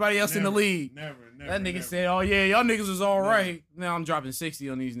voted everybody else in the league. Never. That nigga never. said, "Oh yeah, y'all niggas was all Never. right." Now I'm dropping 60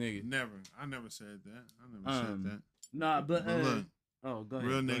 on these niggas. Never. I never said that. I never said that. Nah, but look, oh, go ahead,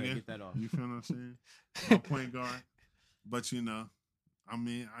 real go ahead, nigga. get that off. You feel what I'm saying? My point guard. But you know, I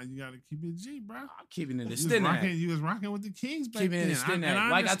mean, you gotta keep it G, bro. I'm keeping it a You was stint rocking. You was rocking with the Kings back Keeping it then. a stint And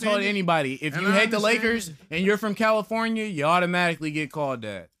Like I understand told it. anybody, if And you I hate the understand Lakers it. and you're from California, you automatically get called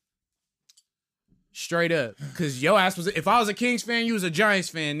that. Straight up, because your ass was. If I was a Kings fan, you was a Giants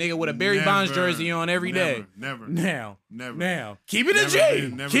fan, nigga, with a Barry Bonds Never. jersey on every day. Never. Now, keep it a Never G.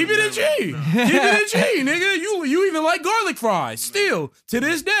 been, never, Keep it a G. never. Keep it a G, nigga. You even like garlic fries still to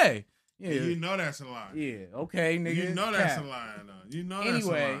this day. Yeah, You know that's a lie. yeah. Okay, nigga. You know that's Cap. a lie, though. You know that's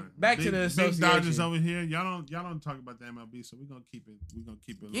Anyway, a lie. back to Big- the Big association. Dodgers over here. Y'all don't talk about the MLB, so we're gonna keep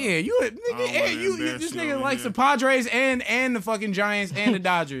it. Low. Yeah, you I nigga. don't And wanna you embarrass this you nigga over likes here. the Padres and the fucking Giants and the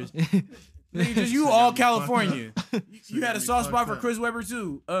Dodgers. Nigga, just you Shit all got me fucked California. You Shit had got a me soft spot fucked for up. Chris Webber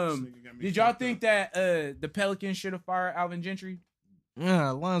too. Nigga got me Did y'all fucked think up. that the Pelicans should have fired Alvin Gentry?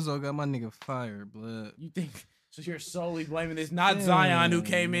 Yeah, Alonzo got my nigga fired, blood. You think so? You're solely blaming this, not Zion, who Damn,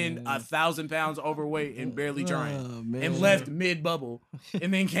 came in man. 1,000 pounds overweight and barely trying, Oh, man. and left mid bubble,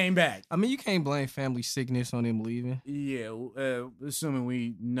 and then came back. I mean, you can't blame family sickness on him leaving. Yeah, assuming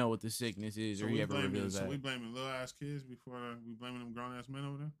we know what the sickness is, So or he ever reveals so that. we blaming little ass kids before we blaming them grown ass men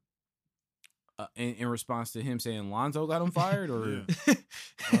over there. In response to him saying Lonzo got him fired, or Yeah.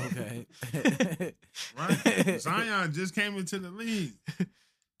 okay, Right? Zion just came into the league.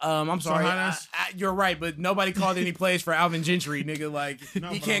 I'm So sorry, how that's- you're right, but nobody called any plays for Alvin Gentry, nigga. Like No,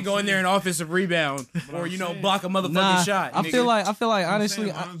 he but can't I'm go in there saying- and offensive rebound, But or I'm you know saying- block a motherfucking Nah, shot. I nigga. feel like I'm honestly,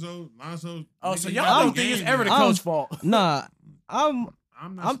 saying Lonzo. Oh, so nigga, y'all got don't the think it's game, ever the man. I'm- coach's fault? nah, I'm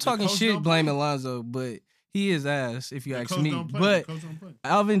not- the talking coach shit don't blaming play. Lonzo, but he is ass if you The ask coach me. don't play. But The coach don't play.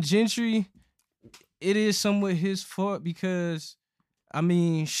 Alvin Gentry, it is somewhat his fault because, I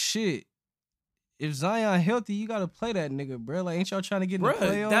mean, shit. If Zion healthy, you gotta play that nigga, bro. Like, ain't y'all trying to get in the Bruh,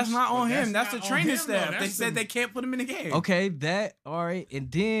 playoffs? that's not on But him. that's That's the not on training him, staff. though. They That's said the- they can't put him in the game. Okay, that all right,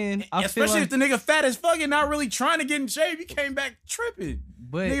 and then I feel Especially like, if the nigga fat as fuck and not really trying to get in shape, he came back tripping.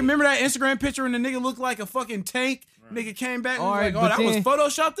 but Nigga, remember that Instagram picture when the nigga looked like a fucking tank? Right. Nigga came back and All was right, like, oh, but that was then-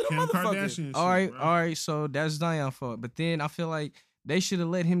 photoshopped to the Kim motherfucker. Kardashian shit, all right, bro. all right. So that's Zion's fault. But then I feel like they should have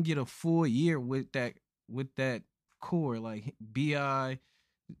let him get a full year with that core, like Bi,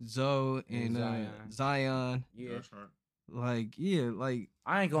 Zoe, and Zion. Yeah. That's hard. Like, yeah, like,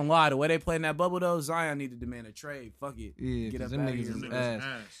 I ain't gonna lie, the way they play in that bubble though, Zion need to demand a trade. Fuck it. yeah, Get because up them outta niggas here. is Them ass. niggas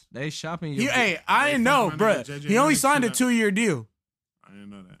ass. They shopping He, your hey, I They didn't know, fucked my bruh. nigga JJ He only Redick signed a shit up. 2-year deal. I didn't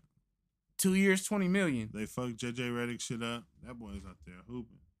know that. 2 years, $20 million. They fucked JJ Redick shit up. That boy's out there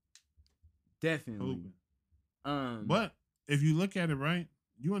hooping. Definitely. Hooping. But if you look at it right,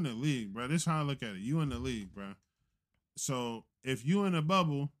 you in the league, bro. This is how I look at it. You in the league, bro. So if you in a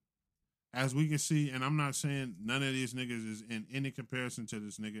bubble, as we can see, and I'm not saying none of these niggas is in any comparison to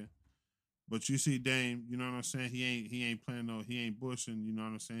this nigga, but you see Dame, you know what I'm saying? He ain't playing he ain't bushing, you know what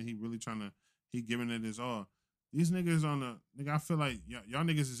I'm saying? He really he giving it his all. These niggas I feel like y'all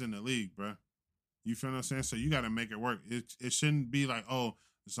niggas is in the league, bro. You feel what I'm saying? So you got to make it work. It shouldn't be like, oh,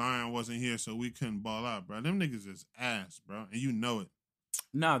 Zion wasn't here, so we couldn't ball out, bro. Them niggas is ass, bro, and you know it.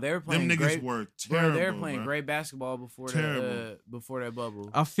 No, they were playing Them niggas great. were Bro, terrible. they were playing bro. great basketball before Terrible. that bubble.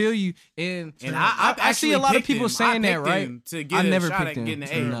 I feel you, and I I see a lot of people saying that, right? To get I a never shot picked at getting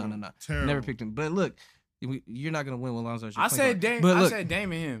him. the Terrible. A. No. Terrible. Never picked him. But look, you're not gonna win with Lonzo as your I point said guard. Dame. But I look, said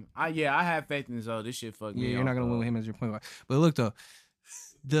Dame and him. I have faith in this. Oh, this shit fucked me. yeah, you're off, not gonna win though. with him as your point guard. But look though,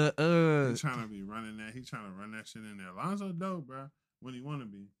 The He trying to be running that. He trying to run that shit in there. Lonzo dope, bro. When he want to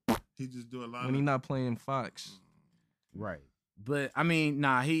be, he just do a lot. when of he not playing Fox. Right. But I mean,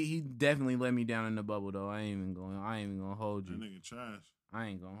 nah, he definitely let me down in the bubble though. I ain't even gonna hold That you. nigga trash. I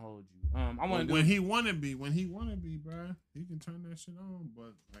ain't gonna hold you. I want to When he want to be, bro, he can turn that shit on.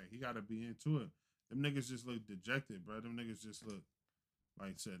 But like, he got to be into it. Them niggas just look dejected, bro. Them niggas just look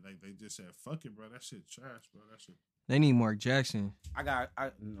like they just said, "Fuck it, bro. That shit trash, bro. That shit." They need Mark Jackson. I got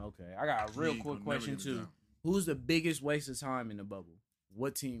a real He ain't quick gonna question never get it too. down. Who's the biggest waste of time in the bubble?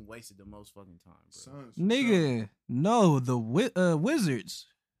 What team wasted the most fucking time, bro? Suns, for Nigga, sure. no, the Wizards.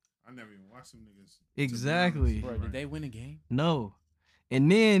 I never even watched them niggas. Exactly. Bro, did they win a game? No. And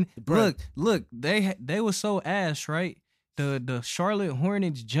then Bruh. look, they were so ass, right? The Charlotte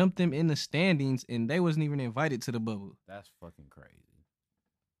Hornets jumped them in the standings and they wasn't even invited to the bubble. That's fucking crazy.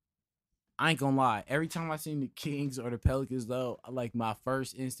 I ain't gonna lie. Every time I seen the Kings or the Pelicans, though, like my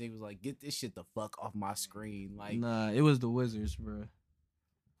first instinct was like, get this shit the fuck off my screen. Like, Nah, it was the Wizards, bro.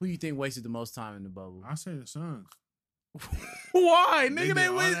 who you think wasted the most time in the bubble? I say the Suns. Why, They nigga? did They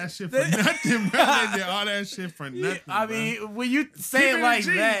all went that shit for nothing, bro. They did all that shit for Yeah, nothing. I bro. mean, when you Keep say it a like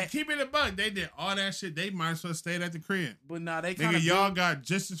G. that, Keep it a buck. They did all that shit. They might as well stayed at the crib. but nah, they kind Nigga, of y'all got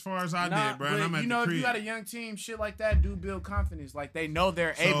just as far as I did, bro. And I'm at you the know, if crib. you got a young team, shit like that do build confidence. Like they know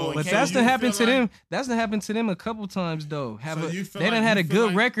they're So- able. in But So that's case done you happened to feel them. like- That's done happened to them a couple times though. So you feel They like- done had you a feel good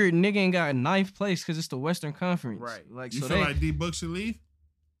like- record. Nigga ain't got ninth place because it's the Western Conference. Right. Like You so feel they. like D Book should leave?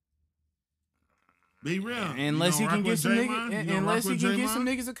 Be real. unless he You gonna can rock get with some Draymond? niggas, You gonna unless rock he with can get some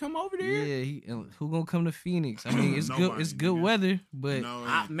Draymond? niggas to come over there. Yeah, who gonna come to Phoenix? I mean, it's good. Nobody, It's good nigga. weather, but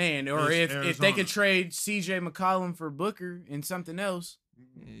No, Man, or It's if they could Arizona. trade C.J. McCollum for Booker and something else,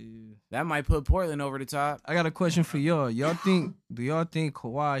 yeah. that might put Portland over the top. I got a question for y'all. Do y'all think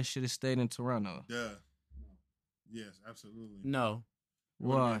Kawhi should have stayed in Toronto? Duh. Yes, absolutely. No.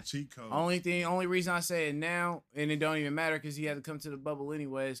 Would've been Why? a cheat code. Only reason I say it now, and it don't even matter because he had to come to the bubble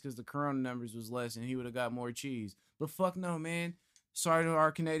anyways because the corona numbers was less and he would have got more cheese. But fuck no, man. Sorry to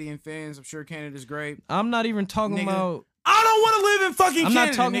our Canadian fans. I'm sure Canada's great. I'm not even talking Nigga, about. I don't want to live in fucking I'm Canada.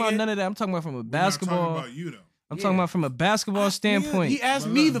 not talking about nigga. none of that. I'm talking about from a We're not basketball. talking about you though. I'm Yeah. talking about from a basketball Nigga, standpoint. He asked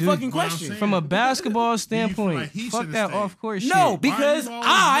But me look, the dude, fucking what I'm question. saying- From a basketball feel standpoint, like he fuck should've that stayed? off course No, shit. because always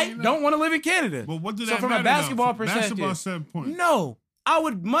I bringing it don't up? want to live in Canada. But what do So that from a matter, basketball though? From basketball perspective, standpoint. No, I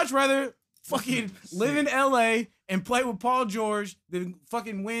would much rather fucking live in LA and play with Paul George than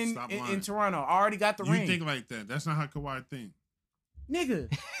fucking win Stop in lying. Toronto. I already got the You ring. think like that? That's not how Kawhi think.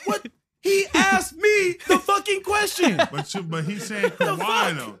 Nigga, what? He asked me the fucking question. But he's saying The Kawhi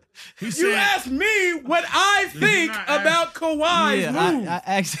fuck? though. He You said asked me what I Did you think not ask- about Kawhi's Yeah, move. I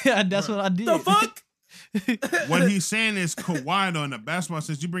actually that's what I did. The fuck? what he's saying is Kawhi though in the basketball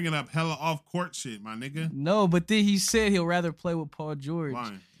sense. You bringing up hella off court shit, my nigga. No, but then he said he'll rather play with Paul George.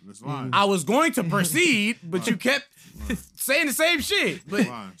 Lying. That's lying. I was going to proceed, but you Right. kept saying the same shit. But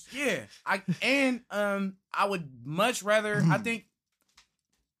Lying. yeah, I would much rather. I think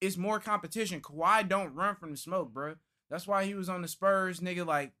it's more competition. Kawhi don't run from the smoke, bro. That's why he was on the Spurs, nigga,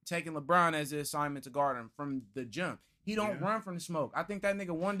 like taking LeBron as the assignment to guard him from the jump. He don't Yeah. run from the smoke. I think that nigga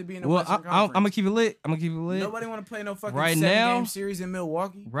wanted to be in the Well, Western I'm Conference. gonna keep it lit. I'm gonna keep it lit. Nobody want to play no fucking Right 7-game now- series in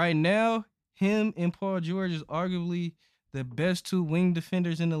Milwaukee. Right now, him and Paul George is arguably the best two wing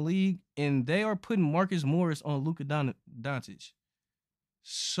defenders in the league, and they are putting Marcus Morris on Luka Doncic.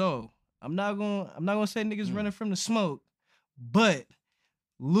 So I'm not gonna say niggas running from the smoke, but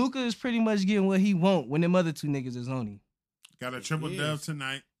Luka is pretty much getting what he want when them other two niggas is on him. Got a He triple dub is.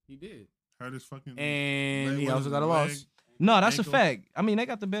 tonight. He did, Heard his fucking and leg, he what also is got it, a leg? loss. No, that's Ankle. a fact. I mean, they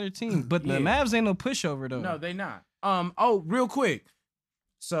got the better team, but Yeah. the Mavs ain't no pushover though. No, they not. Oh, real quick.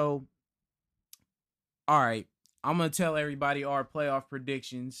 So, all right, I'm gonna tell everybody our playoff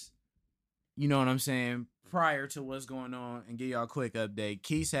predictions. You know what I'm saying? Prior to what's going on, and give y'all a quick update.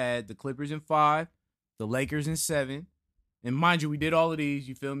 Keith had the Clippers in 5, the Lakers in 7, and mind you, we did all of these.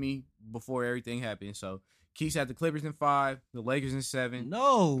 You feel me? Before everything happened. So Keith had the Clippers in 5, the Lakers in 7.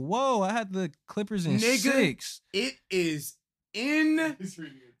 No, whoa! I had the Clippers in Nigga. 6. It is in.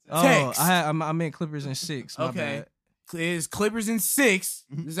 Oh, Text. I meant Clippers in 6. My Okay. bad. Is Clippers in 6.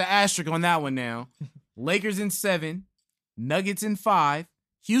 There's an asterisk on that one now. Lakers in 7. Nuggets in 5.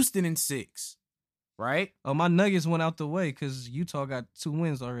 Houston in 6. Right? Oh, my Nuggets went out the way because Utah got 2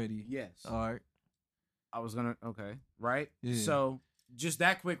 wins already. Yes. All right. I was gonna. Okay. Right? Yeah. So, just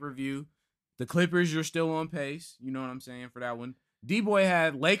that quick review. The Clippers, you're still on pace. You know what I'm saying for that one. D-Boy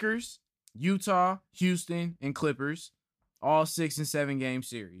had Lakers, Utah, Houston, and Clippers. All 6 and 7 game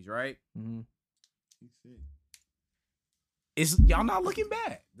series, right? Mhm. It's y'all not looking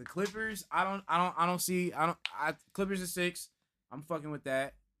bad. The Clippers, Clippers is 6. I'm fucking with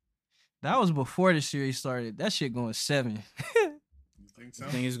that. That was before the series started. That shit going 7. You think so? I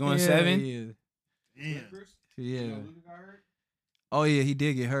think it's going Yeah, 7. Yeah. Yeah. Yeah. Oh yeah, he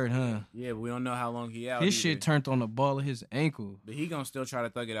did get hurt, huh? Yeah, but we don't know how long he out. His either. shit turned on the ball of his ankle. But he gonna still try to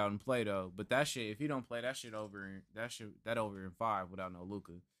thug it out and play though. But that shit, if he don't play, that shit over. That over in 5 without no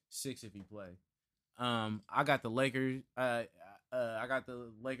Luka. 6 if he play. I got the Lakers. I got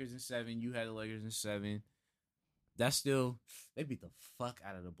the Lakers in 7. You had the Lakers in 7. That's still they beat the fuck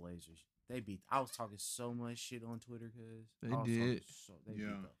out of the Blazers. I was talking so much shit on Twitter because They beat did. the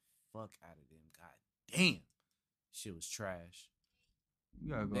Yeah. fuck out of them. God damn, shit was trash. You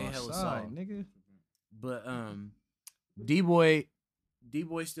gotta go They hella outside, soft. nigga. But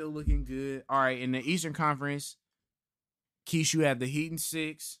D-Boy still looking good. All right, in the Eastern Conference, Keish, you have the Heat in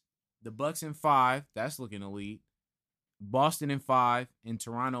 6, the Bucks in 5. That's looking elite. Boston in 5, and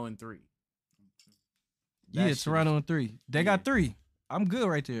Toronto in 3. That Yeah, shit Toronto is- in 3. They yeah. got 3. I'm good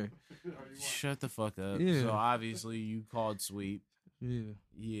right there. Shut the fuck up. Yeah. So obviously you called sweep. Yeah.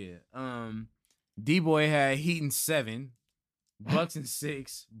 Yeah. D-Boy had Heat in 7, Bucks in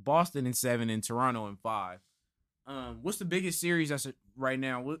 6, Boston in 7, and Toronto in 5. What's the biggest series that's right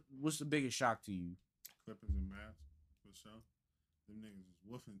now? What's the biggest shock to you? Clippers and Mavs, for sure. Them niggas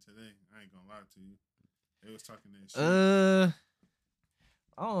was woofing today. I ain't gonna lie to you. They was talking that shit.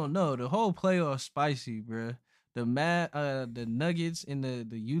 I don't know. The whole playoff spicy, bruh. The Nuggets in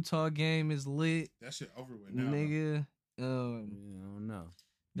the Utah game is lit, That shit over with now. nigga. I don't know.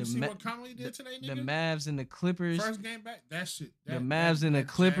 You The see Ma- what Conley did today, the nigga? Mavs and the Clippers. First game back, that shit. The Mavs and the that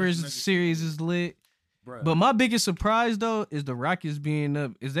Clippers Jazz Nuggets series shit. is lit. Bruh. But my biggest surprise though is the Rockets being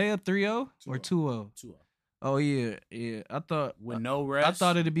up. Is they up 3-0 or 2-0. 2-0? 2-0. Oh yeah. I thought With no rest. I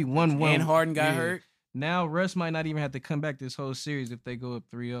thought it'd be 1-1. and Harden got Yeah. hurt. Now Russ might not even have to come back this whole series if they go up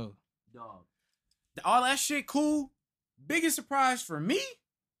 3-0. Dog. All that shit cool. Biggest surprise for me,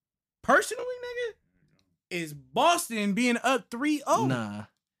 personally, nigga, is Boston being up 3-0. Nah.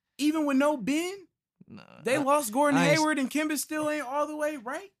 Even with no Ben. They lost Gordon I ain't- Hayward and Kemba still ain't all the way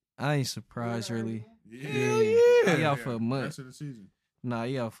right. I ain't surprised really. Yeah. Hell yeah. He out for a month. Rest of the season. Nah,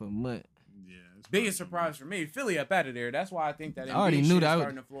 he out for a month. Yeah. it's Biggest probably- surprise for me, Philly up out of there. That's why I think that I already Embiid knew shit is that.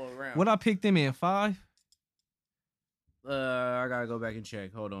 starting to flow around. What I picked them in 5? I gotta go back and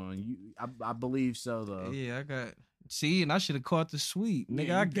check. Hold on. I believe so though. Yeah, I got. See, and I should have caught the sweep, nigga.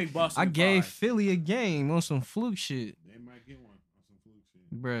 Yeah, you picked Boston I in gave 5. Philly a game on some fluke shit, They might get one on some fluke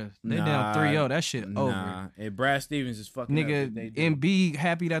shit. bruh. They Nah, down 3-0. That shit over. Nah, and Brad Stevens is fucking up Nigga, what they do. Embiid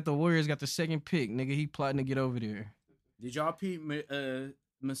happy that the Warriors got the second pick. Nigga, he plotting to get over there. Did y'all peep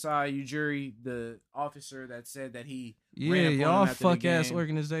Masai Ujiri, the officer that said that he Yeah, ran up on y'all him after the fuck ass game?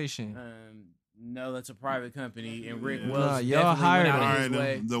 organization. No, that's a private company, and Rick Nah, Wells y'all definitely hired went him. out of Hired his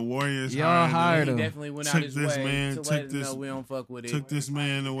way. him. The Warriors Y'all hired He him. definitely went out Took his this way man, to took let him this- know we don't fuck with it. Took this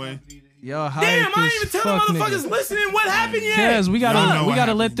man away. Y'all hired Damn, I this ain't even telling fuck motherfuckers nigga. listening what happened yet. Yes, we Y'all know gotta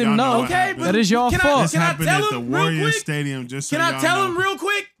what let happened. them Y'all know know. what Okay, happened. but That is your can fault. This Can I happened tell at the him real Warriors quick? Stadium. Just so Can I y'all tell know. him real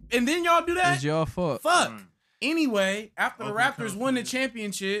quick, and then y'all do that? It's your fault. Fuck. Right. Anyway, after the Oakland, Raptors won the California.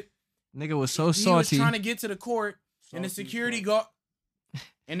 championship, Nigga was so he was salty. trying to get to the court, and the Salty security fuck. guard,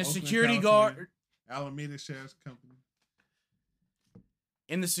 and the Oakland, security California. guard, Alameda Shares Company.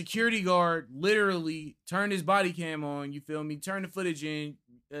 and the security guard literally turned his body cam on. You feel me? Turned the footage in.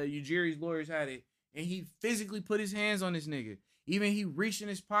 Ujiri's lawyers had it, and he physically put his hands on this nigga. Even he reached in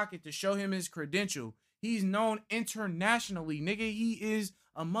his pocket to show him his credential. He's known internationally, nigga. He is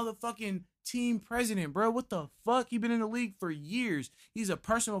a motherfucking team president, bro. What the fuck? He been in the league for years. He's a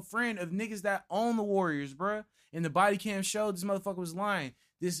personal friend of niggas that own the Warriors, bro. And the body cam showed this motherfucker was lying.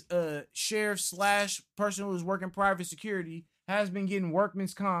 This sheriff / person who was working private security has been getting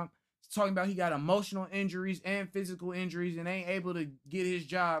workman's comp, talking about he got emotional injuries and physical injuries and ain't able to get his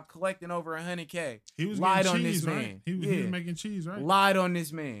job collecting over $100K. He was Lied getting on this cheese, right? man. He Yeah. was making cheese, right? Lied on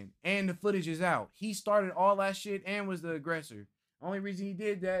this man. And the footage is out. He started all that shit and was the aggressor. Only reason he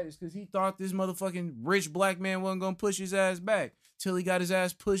did that is because he thought this motherfucking rich black man wasn't going to push his ass back till he got his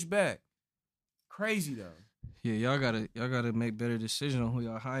ass pushed back. Crazy, though. Yeah, y'all gotta make better decisions on who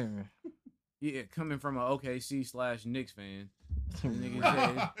y'all hiring. Yeah, coming from an OKC / Knicks fan. The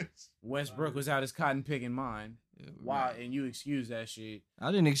nigga said Westbrook was out his cotton picking mind. Why? And you excuse that shit.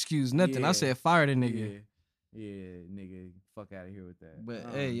 I didn't excuse nothing. Yeah. I said fire the nigga. Yeah, nigga. Fuck out of here with that. But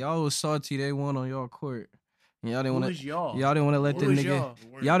hey, y'all was salty. They won on y'all court. And y'all didn't who want was to. y'all? Y'all didn't want to let the Who was nigga. y'all?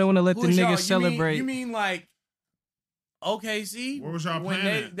 Y'all didn't want to let Who the was y'all? nigga You celebrate. You mean like OKC? Where was y'all when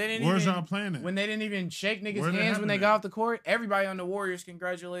playing at? they didn't Where's even, y'all playing at? When they didn't even shake niggas' Where did it hands when they happen got at? off the court, everybody on the Warriors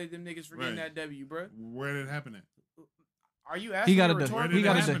congratulated them niggas for getting Right. that W, bro. Where did it happen at? Are you asking He got me a to. rhetorical He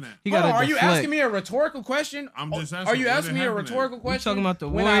got happen question? to. at? He Hold got on, to. are you asking me a rhetorical question? I'm just asking, Are you where asking did me it a happen at? rhetorical question? talking about the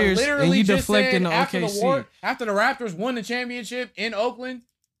When I Warriors, and literally you just deflecting said to after the OKC. after the Raptors won the championship in Oakland.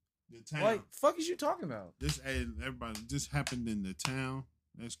 The town. Like, fuck is you talking about? This, hey, everybody, this happened in the town.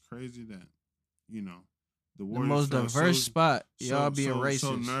 That's crazy that, the The Warriors most felt diverse spot. Y'all being so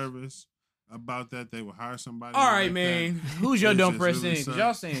racist. nervous about that. They would hire somebody. All right, like man. that. Who's your It's dumb just person? really Because suck.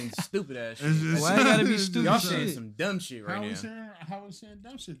 y'all saying stupid ass It's shit. just- Why you gotta be it's stupid Y'all just- saying shit? some dumb shit right How was saying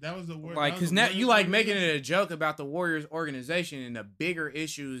dumb shit? That was the word. Like, because now you like making it a joke about the Warriors organization, and the bigger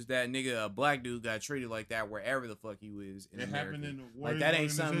issue is that nigga, a black dude, got treated like that wherever the fuck he was in It America. happened in the Like, Warriors that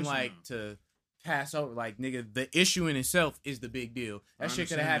ain't something organization, like to pass over. Like, nigga, the issue in itself is the big deal. I That shit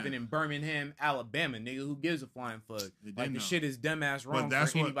could have understand happened that. in Birmingham, Alabama, nigga. Who gives a flying fuck? It Like, didn't the know. shit is dumbass But wrong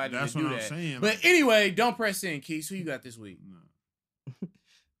that's for what anybody that's to what do I'm that. saying. But like, anyway, don't press in, Keith. Who you got this week?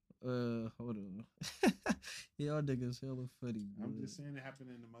 no. Hold on. Y'all niggas hella funny. I'm Bro. just saying it happened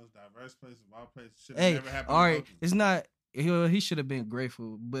in the most diverse place of all places. Should Hey, never happened. all in right. Oakland. It's not. He should have been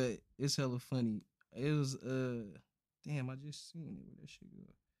grateful, but it's hella funny. It was damn. I just seen it. Where that shit go?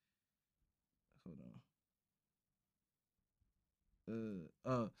 Hold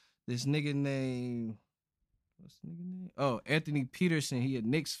on. This nigga named. What's the nigga name? Oh, Anthony Peterson. He a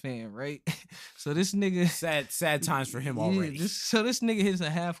Knicks fan, right? So this nigga. Sad times for him already. So this nigga hits a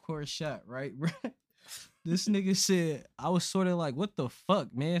half court shot, right, bro? This nigga said, I was sort of like, what the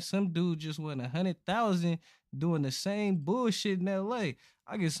fuck, man? Some dude just won 100,000 doing the same bullshit in LA.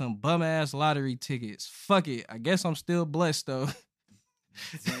 I get some bum ass lottery tickets. Fuck it. I guess I'm still blessed though.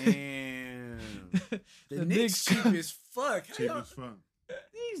 Damn. The The Knicks Knicks- cheap as fuck. How Cheap y'all- as fuck.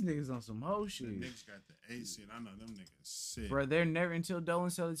 These niggas on some hoe The shit. Knicks got the 8 seed. I know them niggas sick. Bro, they're never until Dolan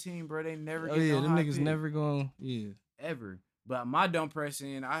sell the team, bro. They never Oh get yeah, no them high niggas pick, never going. Yeah. ever. But my don't press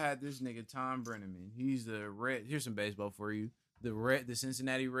in, I had this nigga Tom Brenneman. He's the Red. Here's some baseball for you. The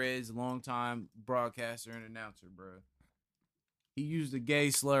Cincinnati Reds, longtime broadcaster and announcer, bro. He used a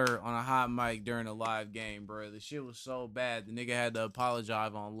gay slur on a hot mic during a live game, bro. The shit was so bad, the nigga had to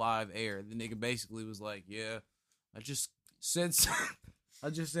apologize on live air. The nigga basically was like, "Yeah, I just said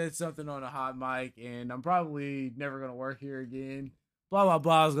something on a hot mic, and I'm probably never gonna work here again. Blah blah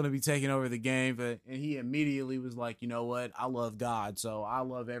blah is gonna be taking over the game." And he immediately was like, "You know what? I love God, so I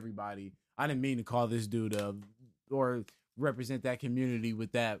love everybody. I didn't mean to call this dude or represent that community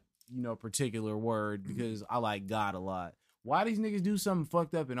with that particular word because I like God a lot." Why these niggas do something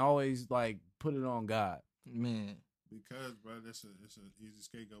fucked up and always like put it on God? Man. Because, bro, it's an easy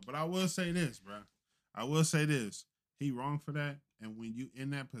scapegoat. But I will say this, bro. I will say this. He wrong for that. And when you in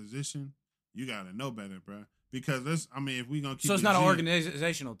that position, you gotta know better, bro. Because if we gonna keep So it's it not an G,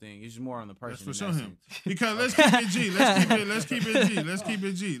 organizational thing. It's just more on the person. That's for in sure that him. sense. Because let's keep it G. Let's keep it G. Let's keep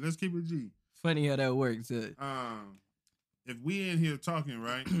it G. Let's keep it G. Funny how that works. If we in here talking,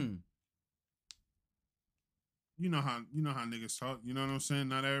 right? You know how niggas talk. You know what I'm saying?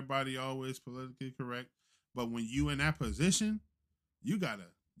 Not everybody always politically correct, but when you in that position, you gotta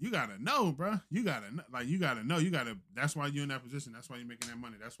know, bro. You gotta know. That's why you in that position. That's why you're making that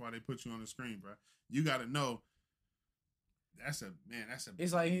money. That's why they put you on the screen, bro. You gotta know. That's a.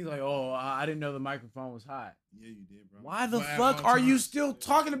 It's like he's like, "Oh, I didn't know the microphone was hot." Yeah, you did, bro. Why the But at fuck all are you times- still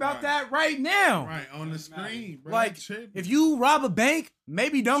talking about Right. that right now? Right on the screen, bro. Like, Tripping. if you rob a bank,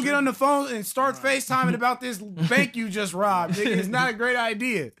 maybe don't get on the phone and start Right. FaceTiming about this bank you just robbed. Nigga, it's not a great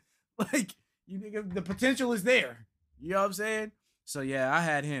idea. Like, you nigga, the potential is there. You know what I'm saying? So yeah, I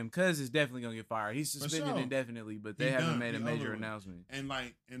had him. Cuz is definitely gonna get fired. He's suspended sure. indefinitely, but they He haven't done. made a He major over with. announcement. And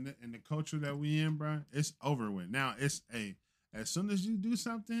like in the culture that we in, bro, it's over with. Now it's as soon as you do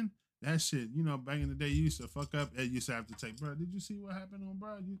something, that shit, back in the day you used to fuck up and you used to have to take, bro, did you see what happened on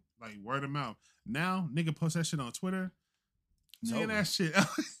bro? You like word of mouth. Now, nigga post that shit on Twitter. It's Nigga, over. that shit.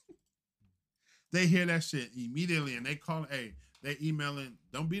 They hear that shit immediately and they call, they emailing.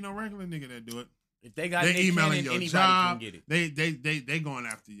 Don't be no regular nigga that do it. If they got They Nick emailing Cannon, your anybody job. can get it. They going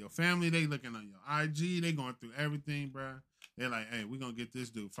after your family. They looking on your IG. They going through everything, bro. They're like, hey, we gonna get this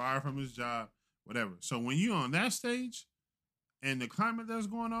dude fired from his job, whatever. So when you on that stage and the climate that's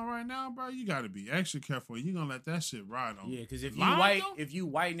going on right now, bro, you got to be extra careful. You gonna let that shit ride on. Yeah, because if you Live, though? if you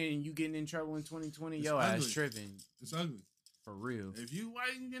whitening and you getting in trouble in 2020, It's your ass ugly. tripping It's ugly. for real. If you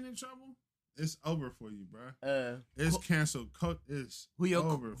white and get in trouble, it's over for you, bro. Who It's canceled. It's your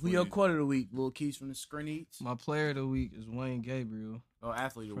over for who your you. quote of the week? Lil Keys from the Screen Eats. My player of the week is Wayne Gabriel. Oh,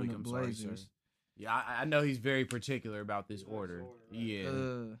 athlete of the From week. the I'm sorry, sir. Blazers. Yeah, I know he's very particular about this order.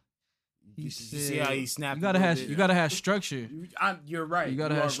 Yeah, He you said, see how he snapped. you gotta have structure. You're right. You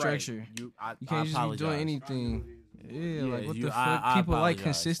gotta are have right. structure. You You can't just be apologize. doing anything. Yeah, like what you- the I- fuck? I People like apologize.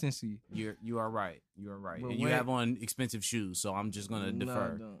 consistency. You are right. You are right. But And you wait- have on expensive shoes, so I'm just gonna Nah,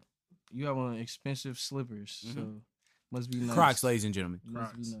 defer. don't. You have on expensive slippers, Mhm. so must be nice. Crocs, ladies and gentlemen.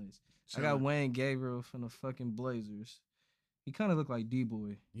 Must Crocs. be nice. I got Chilling. Wayne Gabriel from the fucking Blazers. He kind of looked like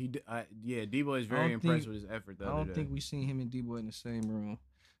D-Boy. D-Boy is I very don't impressed think- with his effort the I other don't day. think we seen him and D-Boy in the same room.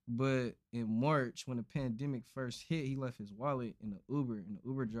 But in March, when the pandemic first hit, he left his wallet in the Uber, and the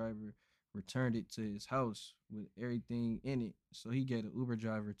Uber driver returned it to his house with everything in it. So he gave the Uber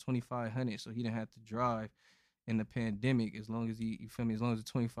driver $2,500, so he didn't have to drive in the pandemic as long as you feel me, as long as the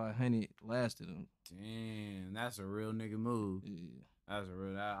 $2,500 lasted him. Damn, that's a real nigga move. Yeah. That's a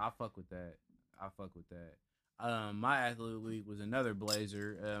real. I fuck with that. I fuck with that. My athlete league was another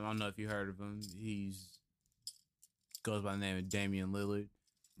Blazer. I don't know if you heard of him. He's goes by the name of Damian Lillard.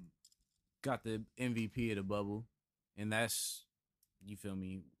 Got the MVP of the bubble, and that's, you feel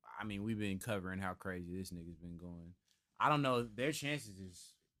me. I mean, we've been covering how crazy this nigga's been going. I don't know. Their chances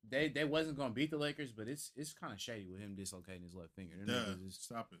is they wasn't gonna beat the Lakers, but it's kind of shady with him dislocating his left finger. Them Yeah, niggas is-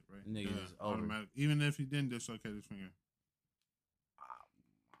 stop it, right? niggas Yeah, is over. automatic. Even if he didn't dislocate his finger,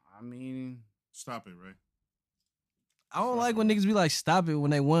 I mean, stop it, right? I don't like when niggas be like, stop it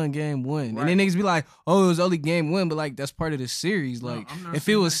when they won game one. Right. And then niggas be like, oh, it was only game one, but like, that's part of the series. No, Like, I'm not if it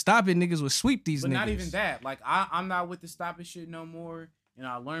saying was that. stop it, niggas would sweep these but niggas. not even that. Like I'm not with the stopping shit no more. And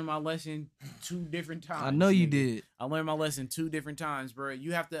I learned my lesson 2 different times. I know you nigga. did. I learned my lesson 2 different times, bro.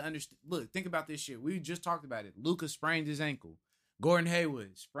 You have to understand. Look, think about this shit. We just talked about it. Luka sprained his ankle. Gordon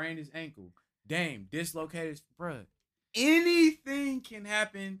Hayward sprained his ankle. Dame dislocated his, bro. Anything can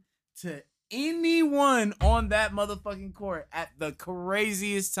happen to anyone on that motherfucking court at the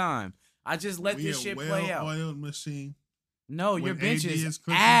craziest time. I just let We this a shit play out. well-oiled machine. No, when your bench AD is is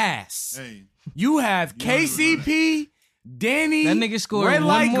cooking, ass. Hey, You have You don't even know KCP, Danny. That nigga scored red one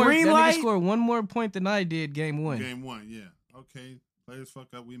light, more. green That light. nigga scored one more point than I did game one. game one, yeah. Okay, players fuck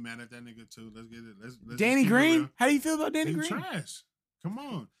up. We mad at that nigga too. Let's get it. Let's Danny just keep it Green. real. How do you feel about Danny He Green? trash. Come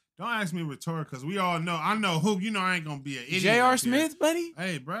on. Don't ask me rhetorical because we all know. I know who. You know I ain't gonna be an idiot. J.R. up here. Smith, buddy.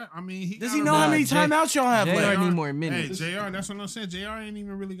 Hey, bro. I mean, he Does got he a know how run. many J- timeouts y'all have JR left? need more Hey, minutes. Jr. That's what I'm saying. Jr. ain't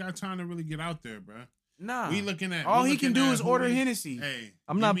even really got time to really get out there, bro. Nah. We looking at All we he can looking do at is who order we- Hennessy. Hey,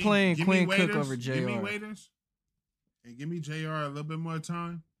 I'm give not me- playing give me Quinn Cook Waiters, over Give me JR. Waiters, and give me Jr. a little bit more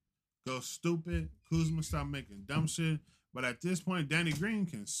time. Go stupid. Kuzma stop making dumb shit. But at this point, Danny Green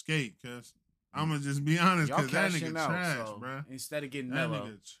can skate. Cause I'm gonna just be honest. Y'all Cause that cash him nigga out, trash, so bro. instead of getting That mellow,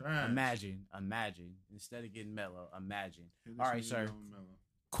 nigga trash. imagine. Instead of getting mellow, imagine. Hit this All right, nigga sir. on Melo.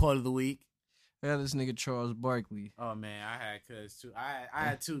 Quote of the week. I got this nigga Charles Barkley. Oh man, I had cuz too. I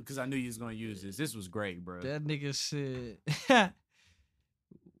had 2 because I knew you was gonna use this. This was great, bro. That nigga said,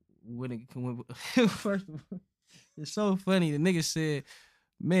 first of all, it's so funny. The nigga said,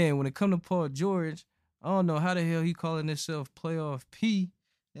 man, when it come to Paul George, I don't know how the hell he calling himself playoff P.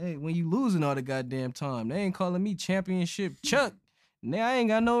 Hey, when you losing all the goddamn time, they ain't calling me championship Chuck. Now I ain't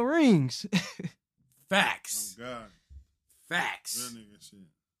got no rings. Facts. Oh God, real Facts. nigga shit.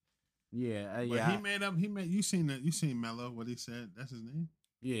 Yeah, But yeah, he made up. He made. You seen that? You seen Melo? What he said? That's his name.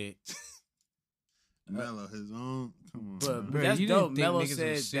 yeah. Melo, his own. Come on, But, bro. but Bro, that's you didn't dope. think Melo niggas was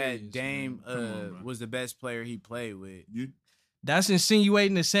said serious, that Dame man. Come on, bro. was the best player he played with. You That's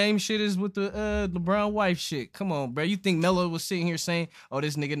insinuating the same shit as with the LeBron wife shit. Come on, bro. You think Melo was sitting here saying, "Oh,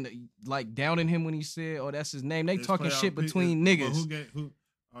 this nigga like downing him when he said, oh, that's his name." They It's talking playoff shit P- between but niggas. Who get who?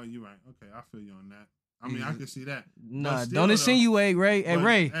 Oh, you right. Okay, I feel you on that. I mean, I can see that. Nah, still, don't though, insinuate, Ray. Hey, But,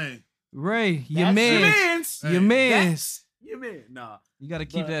 Ray, Hey, Ray, your That's man, mans. Hey, your man. That's your man. Nah. You got to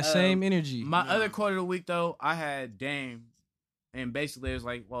keep But, that same um, energy. My No. other quote of the week though, I had Dame, and basically it was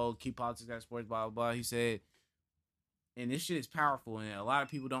like, well, keep politics out of sports, blah blah blah. He said, and this shit is powerful, and a lot of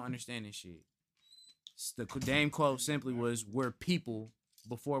people don't understand this shit. The Dame quote simply was, "We're people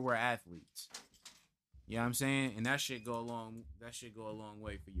before we're athletes." You know what I'm saying? And that shit go a long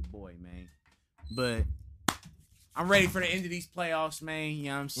way for your boy, man. But I'm ready for the end of these playoffs, man. You know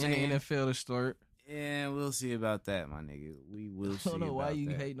what I'm in saying? the NFL to start. Yeah, we'll see about that, my nigga. We will I see. don't know why about you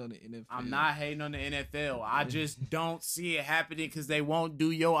that. hating on the NFL. I'm not hating on the NFL. I just don't see it happening because they won't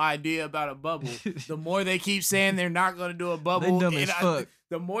do your idea about a bubble. The more they keep saying they're not going to do a bubble, dumb and as fuck.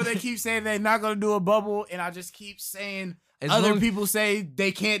 the more they keep saying they're not going to do a bubble, and I just keep saying As other long- people say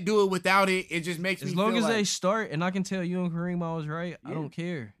they can't do it without it. It just makes me As long feel as like, they start, and I can tell you and Kareem I was right, I Yeah. don't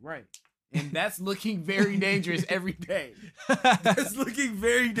care. right. And that's looking very dangerous every day. That's looking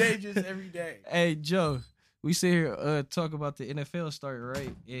very dangerous every day. Hey Joe, we sit here talk about the NFL start,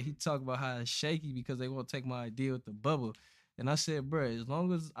 right? And he talk about how it's shaky because they won't take my idea with the bubble. And I said, bro, as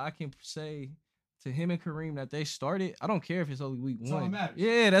long as I can say to him and Kareem that they started, I don't care if it's only week That's all one. that matters.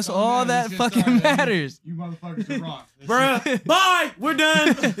 Yeah, that's That's all all that that matters. Just fucking started. matters. You motherfuckers are wrong. Bruh, bye. We're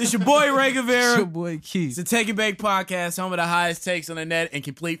done. It's your boy Ray It's your Guevara. boy Keith. It's the Take It Back podcast, home of the highest takes on the net and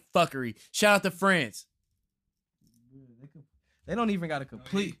complete fuckery. Shout out to France. They don't even got to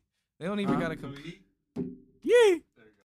complete. They don't even got to Go complete. eat. Yeah.